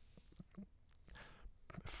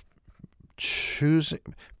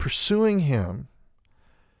pursuing Him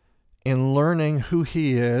in learning who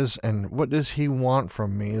He is and what does He want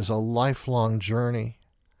from me is a lifelong journey.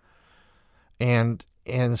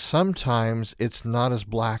 And sometimes it's not as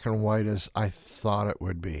black and white as I thought it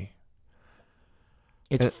would be.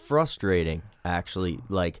 It's frustrating, actually,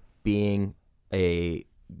 like being a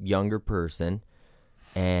younger person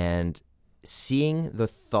and seeing the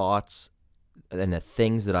thoughts and the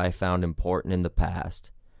things that I found important in the past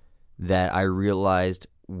that I realized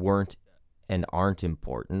weren't and aren't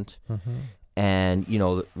important. Mm-hmm. And,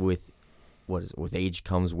 with age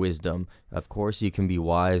comes wisdom. Of course, you can be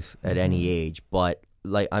wise at any age, but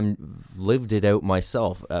I'm lived it out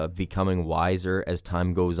myself, becoming wiser as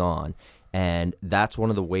time goes on. And that's one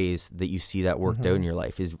of the ways that you see that worked out in your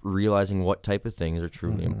life is realizing what type of things are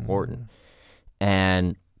truly important.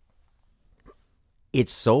 And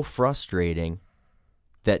it's so frustrating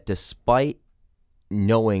that despite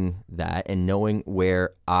knowing that and knowing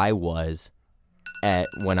where I was at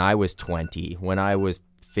when I was 20, when I was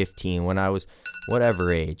 15, when I was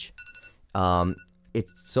whatever age,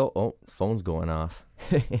 it's so, phone's going off.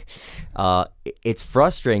 It's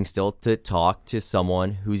frustrating still to talk to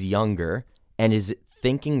someone who's younger and is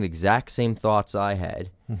thinking the exact same thoughts I had.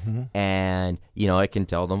 Mm-hmm. And, I can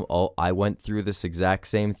tell them, I went through this exact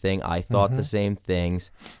same thing. I thought the same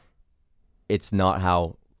things. It's not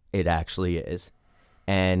how it actually is.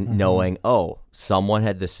 And knowing, someone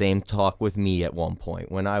had the same talk with me at one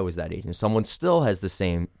point when I was that age, and someone still has the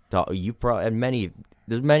same talk. You probably, and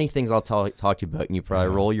there's many things I'll talk to you about, and you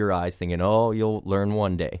probably roll your eyes thinking, you'll learn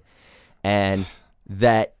one day. And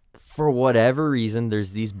that for whatever reason,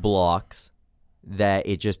 there's these blocks that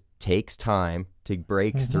it just takes time to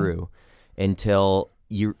break through until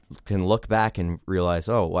you can look back and realize,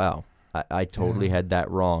 oh, wow, I totally had that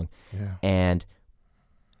wrong. Yeah. And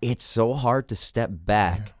it's so hard to step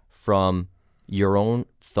back from your own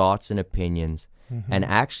thoughts and opinions and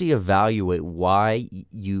actually evaluate why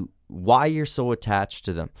you're so attached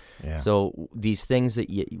to them. Yeah. So these things that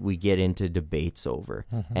we get into debates over,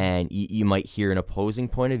 and you might hear an opposing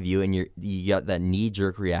point of view, and you got that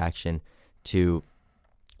knee-jerk reaction to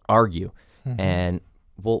argue. And,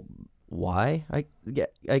 well, why?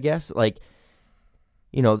 I guess,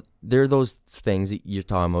 there are those things that you're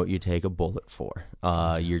talking about you take a bullet for.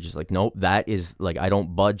 You're just like, nope, that is, I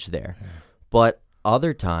don't budge there. Yeah. But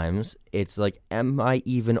other times, it's like, am I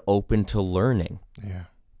even open to learning? Yeah.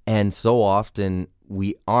 And so often,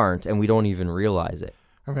 we aren't, and we don't even realize it.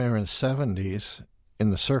 I remember in the 70s, in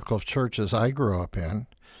the circle of churches I grew up in,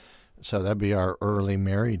 so that'd be our early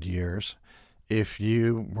married years, if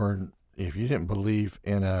you didn't believe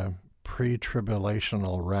in a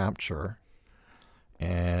pre-tribulational rapture,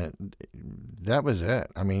 and that was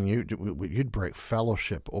it. I mean, you'd break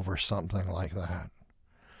fellowship over something like that.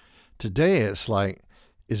 Today, it's like,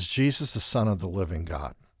 is Jesus the Son of the living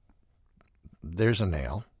God? There's a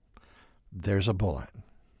nail. There's a bullet.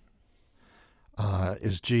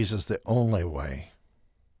 Is Jesus the only way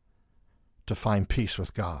to find peace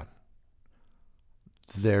with God?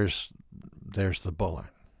 There's the bullet.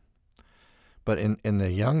 But in my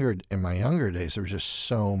younger days, there were just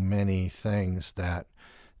so many things that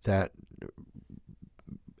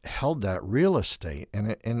held that real estate,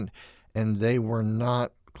 and they were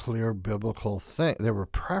not clear biblical things. There were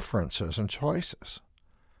preferences and choices,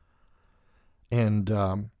 and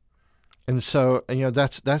so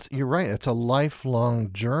that's you're right. It's a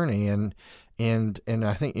lifelong journey, and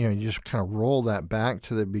I think you just kind of roll that back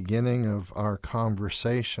to the beginning of our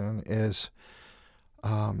conversation is.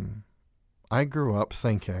 I grew up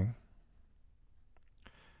thinking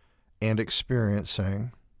and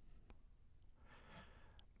experiencing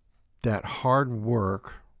that hard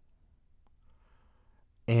work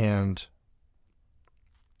and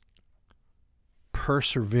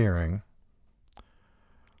persevering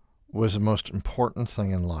was the most important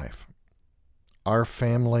thing in life. Our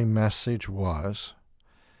family message was,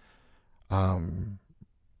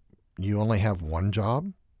 you only have one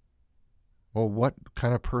job? Well, what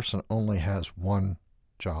kind of person only has one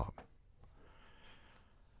job?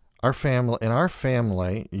 In our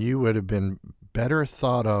family, you would have been better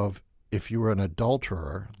thought of if you were an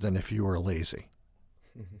adulterer than if you were lazy.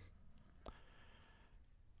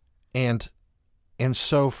 And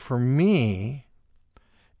so for me,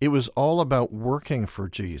 it was all about working for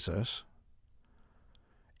Jesus.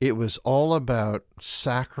 It was all about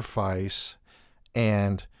sacrifice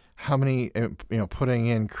and how many, putting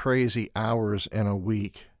in crazy hours in a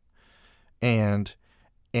week and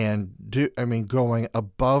going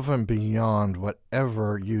above and beyond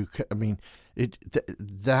whatever you could.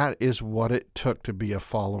 That is what it took to be a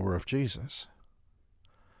follower of Jesus.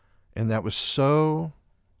 And that was so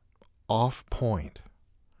off point.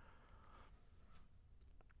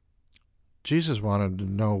 Jesus wanted to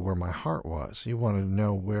know where my heart was. He wanted to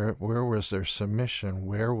know where was there submission,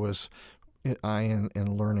 where was I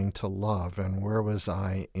in learning to love, and where was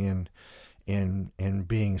I in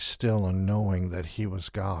being still and knowing that He was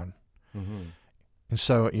God. Mm-hmm. And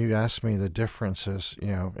so you asked me the differences.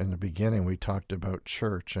 In the beginning we talked about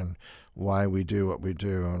church and why we do what we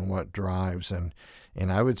do and what drives, and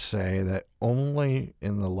I would say that only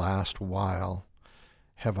in the last while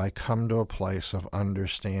have I come to a place of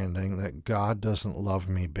understanding that God doesn't love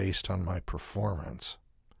me based on my performance.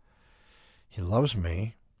 He loves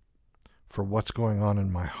me for what's going on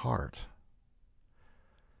in my heart.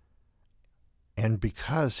 And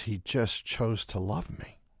because He just chose to love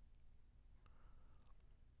me.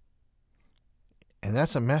 And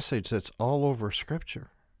that's a message that's all over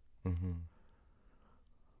Scripture. Mm-hmm.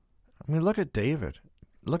 I mean, look at David.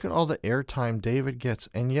 Look at all the airtime David gets.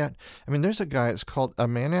 And yet, I mean, there's a guy that's called a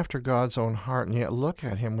man after God's own heart, and yet look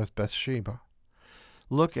at him with Bathsheba.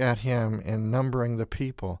 Look at him in numbering the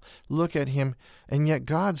people. Look at him, and yet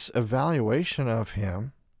God's evaluation of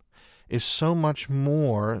him is so much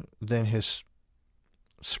more than his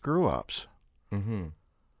screw-ups. Mm-hmm.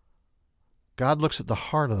 God looks at the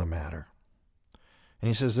heart of the matter, and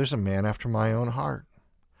he says, there's a man after my own heart.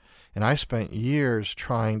 And I spent years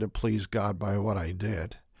trying to please God by what I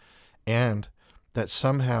did, and that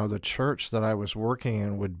somehow the church that I was working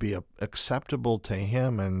in would be acceptable to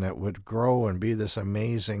him and that would grow and be this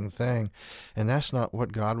amazing thing. And that's not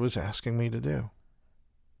what God was asking me to do.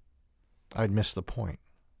 I'd missed the point.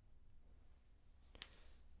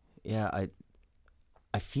 Yeah,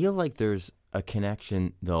 I feel like there's a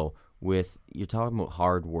connection, though, with, you're talking about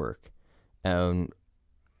hard work. And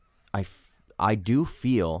I do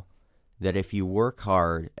feel that if you work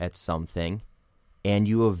hard at something and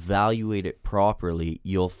you evaluate it properly,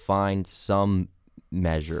 you'll find some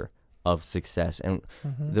measure of success. And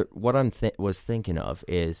what I was thinking of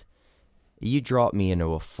is, you drop me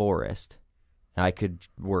into a forest, and I could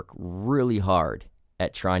work really hard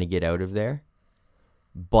at trying to get out of there,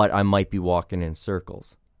 but I might be walking in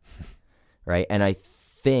circles, right? And I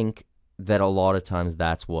think that a lot of times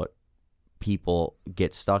that's what people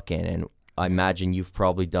get stuck in. And I imagine you've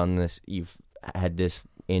probably done this, you've had this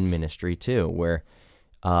in ministry too, where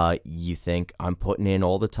you think, I'm putting in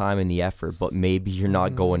all the time and the effort, but maybe you're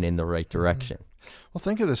not going in the right direction. Well,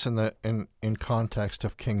 think of this in context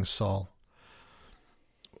of King Saul.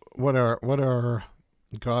 What are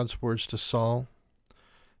God's words to Saul?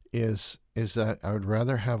 Is that I would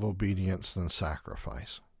rather have obedience than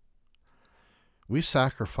sacrifice. We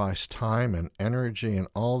sacrifice time and energy and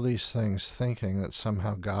all these things thinking that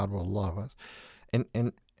somehow God will love us.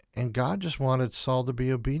 And God just wanted Saul to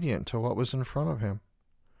be obedient to what was in front of him.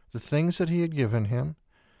 The things that he had given him,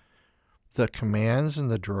 the commands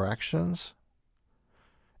and the directions.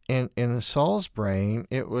 And in Saul's brain,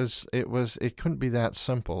 it couldn't be that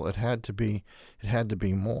simple. It had to be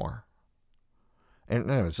more. And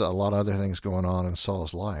there's a lot of other things going on in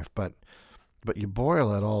Saul's life, but you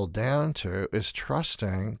boil it all down to is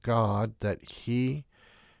trusting God that he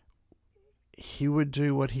would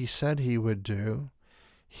do what he said he would do.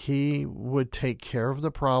 He would take care of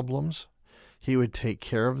the problems. He would take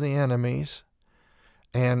care of the enemies.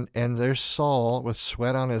 And there's Saul with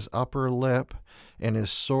sweat on his upper lip and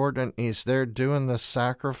his sword, and he's there doing the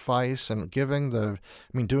sacrifice and doing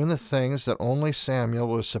the things that only Samuel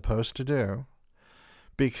was supposed to do.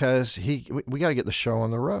 Because we got to get the show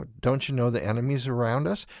on the road. Don't you know the enemy's around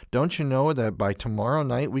us? Don't you know that by tomorrow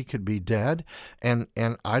night we could be dead? And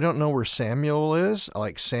I don't know where Samuel is.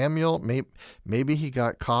 Like Samuel, maybe he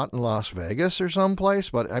got caught in Las Vegas or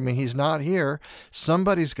someplace, but I mean, he's not here.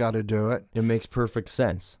 Somebody's got to do it. It makes perfect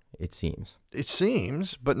sense, it seems. It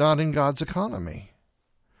seems, but not in God's economy.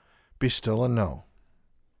 Be still and know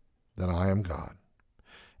that I am God.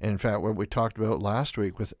 And in fact, what we talked about last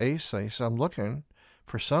week with Asa, I'm looking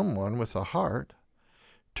for someone with a heart,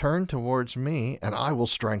 turn towards me, and I will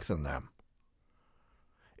strengthen them.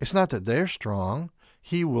 It's not that they're strong,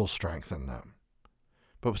 he will strengthen them.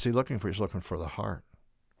 But what's he looking for? He's looking for the heart.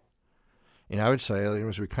 And I would say,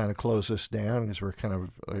 as we kind of close this down, because we're kind of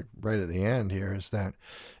like right at the end here, is that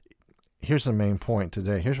here's the main point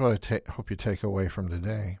today. Here's what I hope you take away from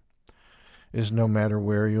today, is no matter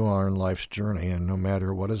where you are in life's journey, and no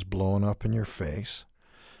matter what is blowing up in your face,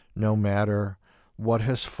 no matter what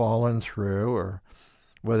has fallen through, or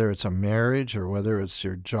whether it's a marriage, or whether it's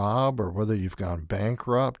your job, or whether you've gone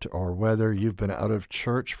bankrupt, or whether you've been out of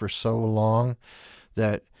church for so long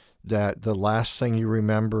that the last thing you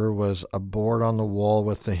remember was a board on the wall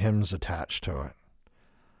with the hymns attached to it,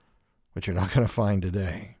 which you're not going to find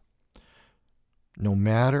today. No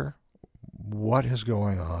matter what is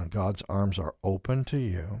going on, God's arms are open to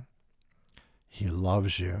you. He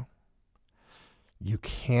loves you. You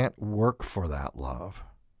can't work for that love.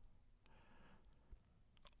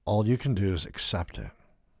 All you can do is accept it.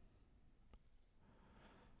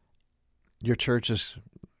 Your churches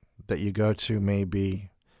that you go to may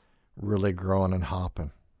be really growing and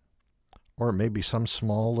hopping. Or it may be some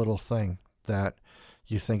small little thing that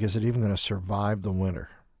you think, is it even going to survive the winter?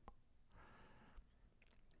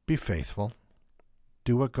 Be faithful.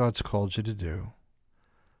 Do what God's called you to do.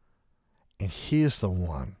 And He is the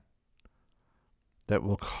one that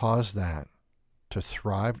will cause that to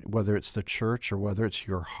thrive, whether it's the church or whether it's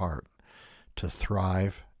your heart, to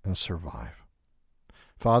thrive and survive.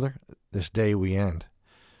 Father, this day we end,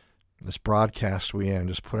 this broadcast we end,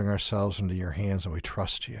 just putting ourselves into your hands, and we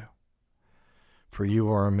trust you. for you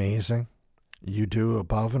are amazing. You do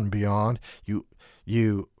above and beyond.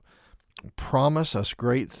 You promise us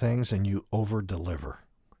great things and you over-deliver.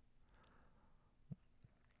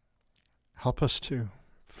 Help us to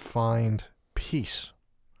find peace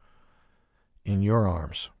in your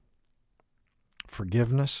arms.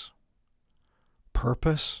 Forgiveness,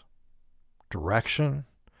 purpose, direction,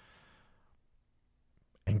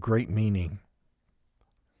 and great meaning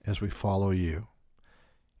as we follow you.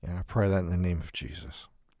 And I pray that in the name of Jesus.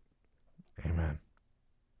 Amen.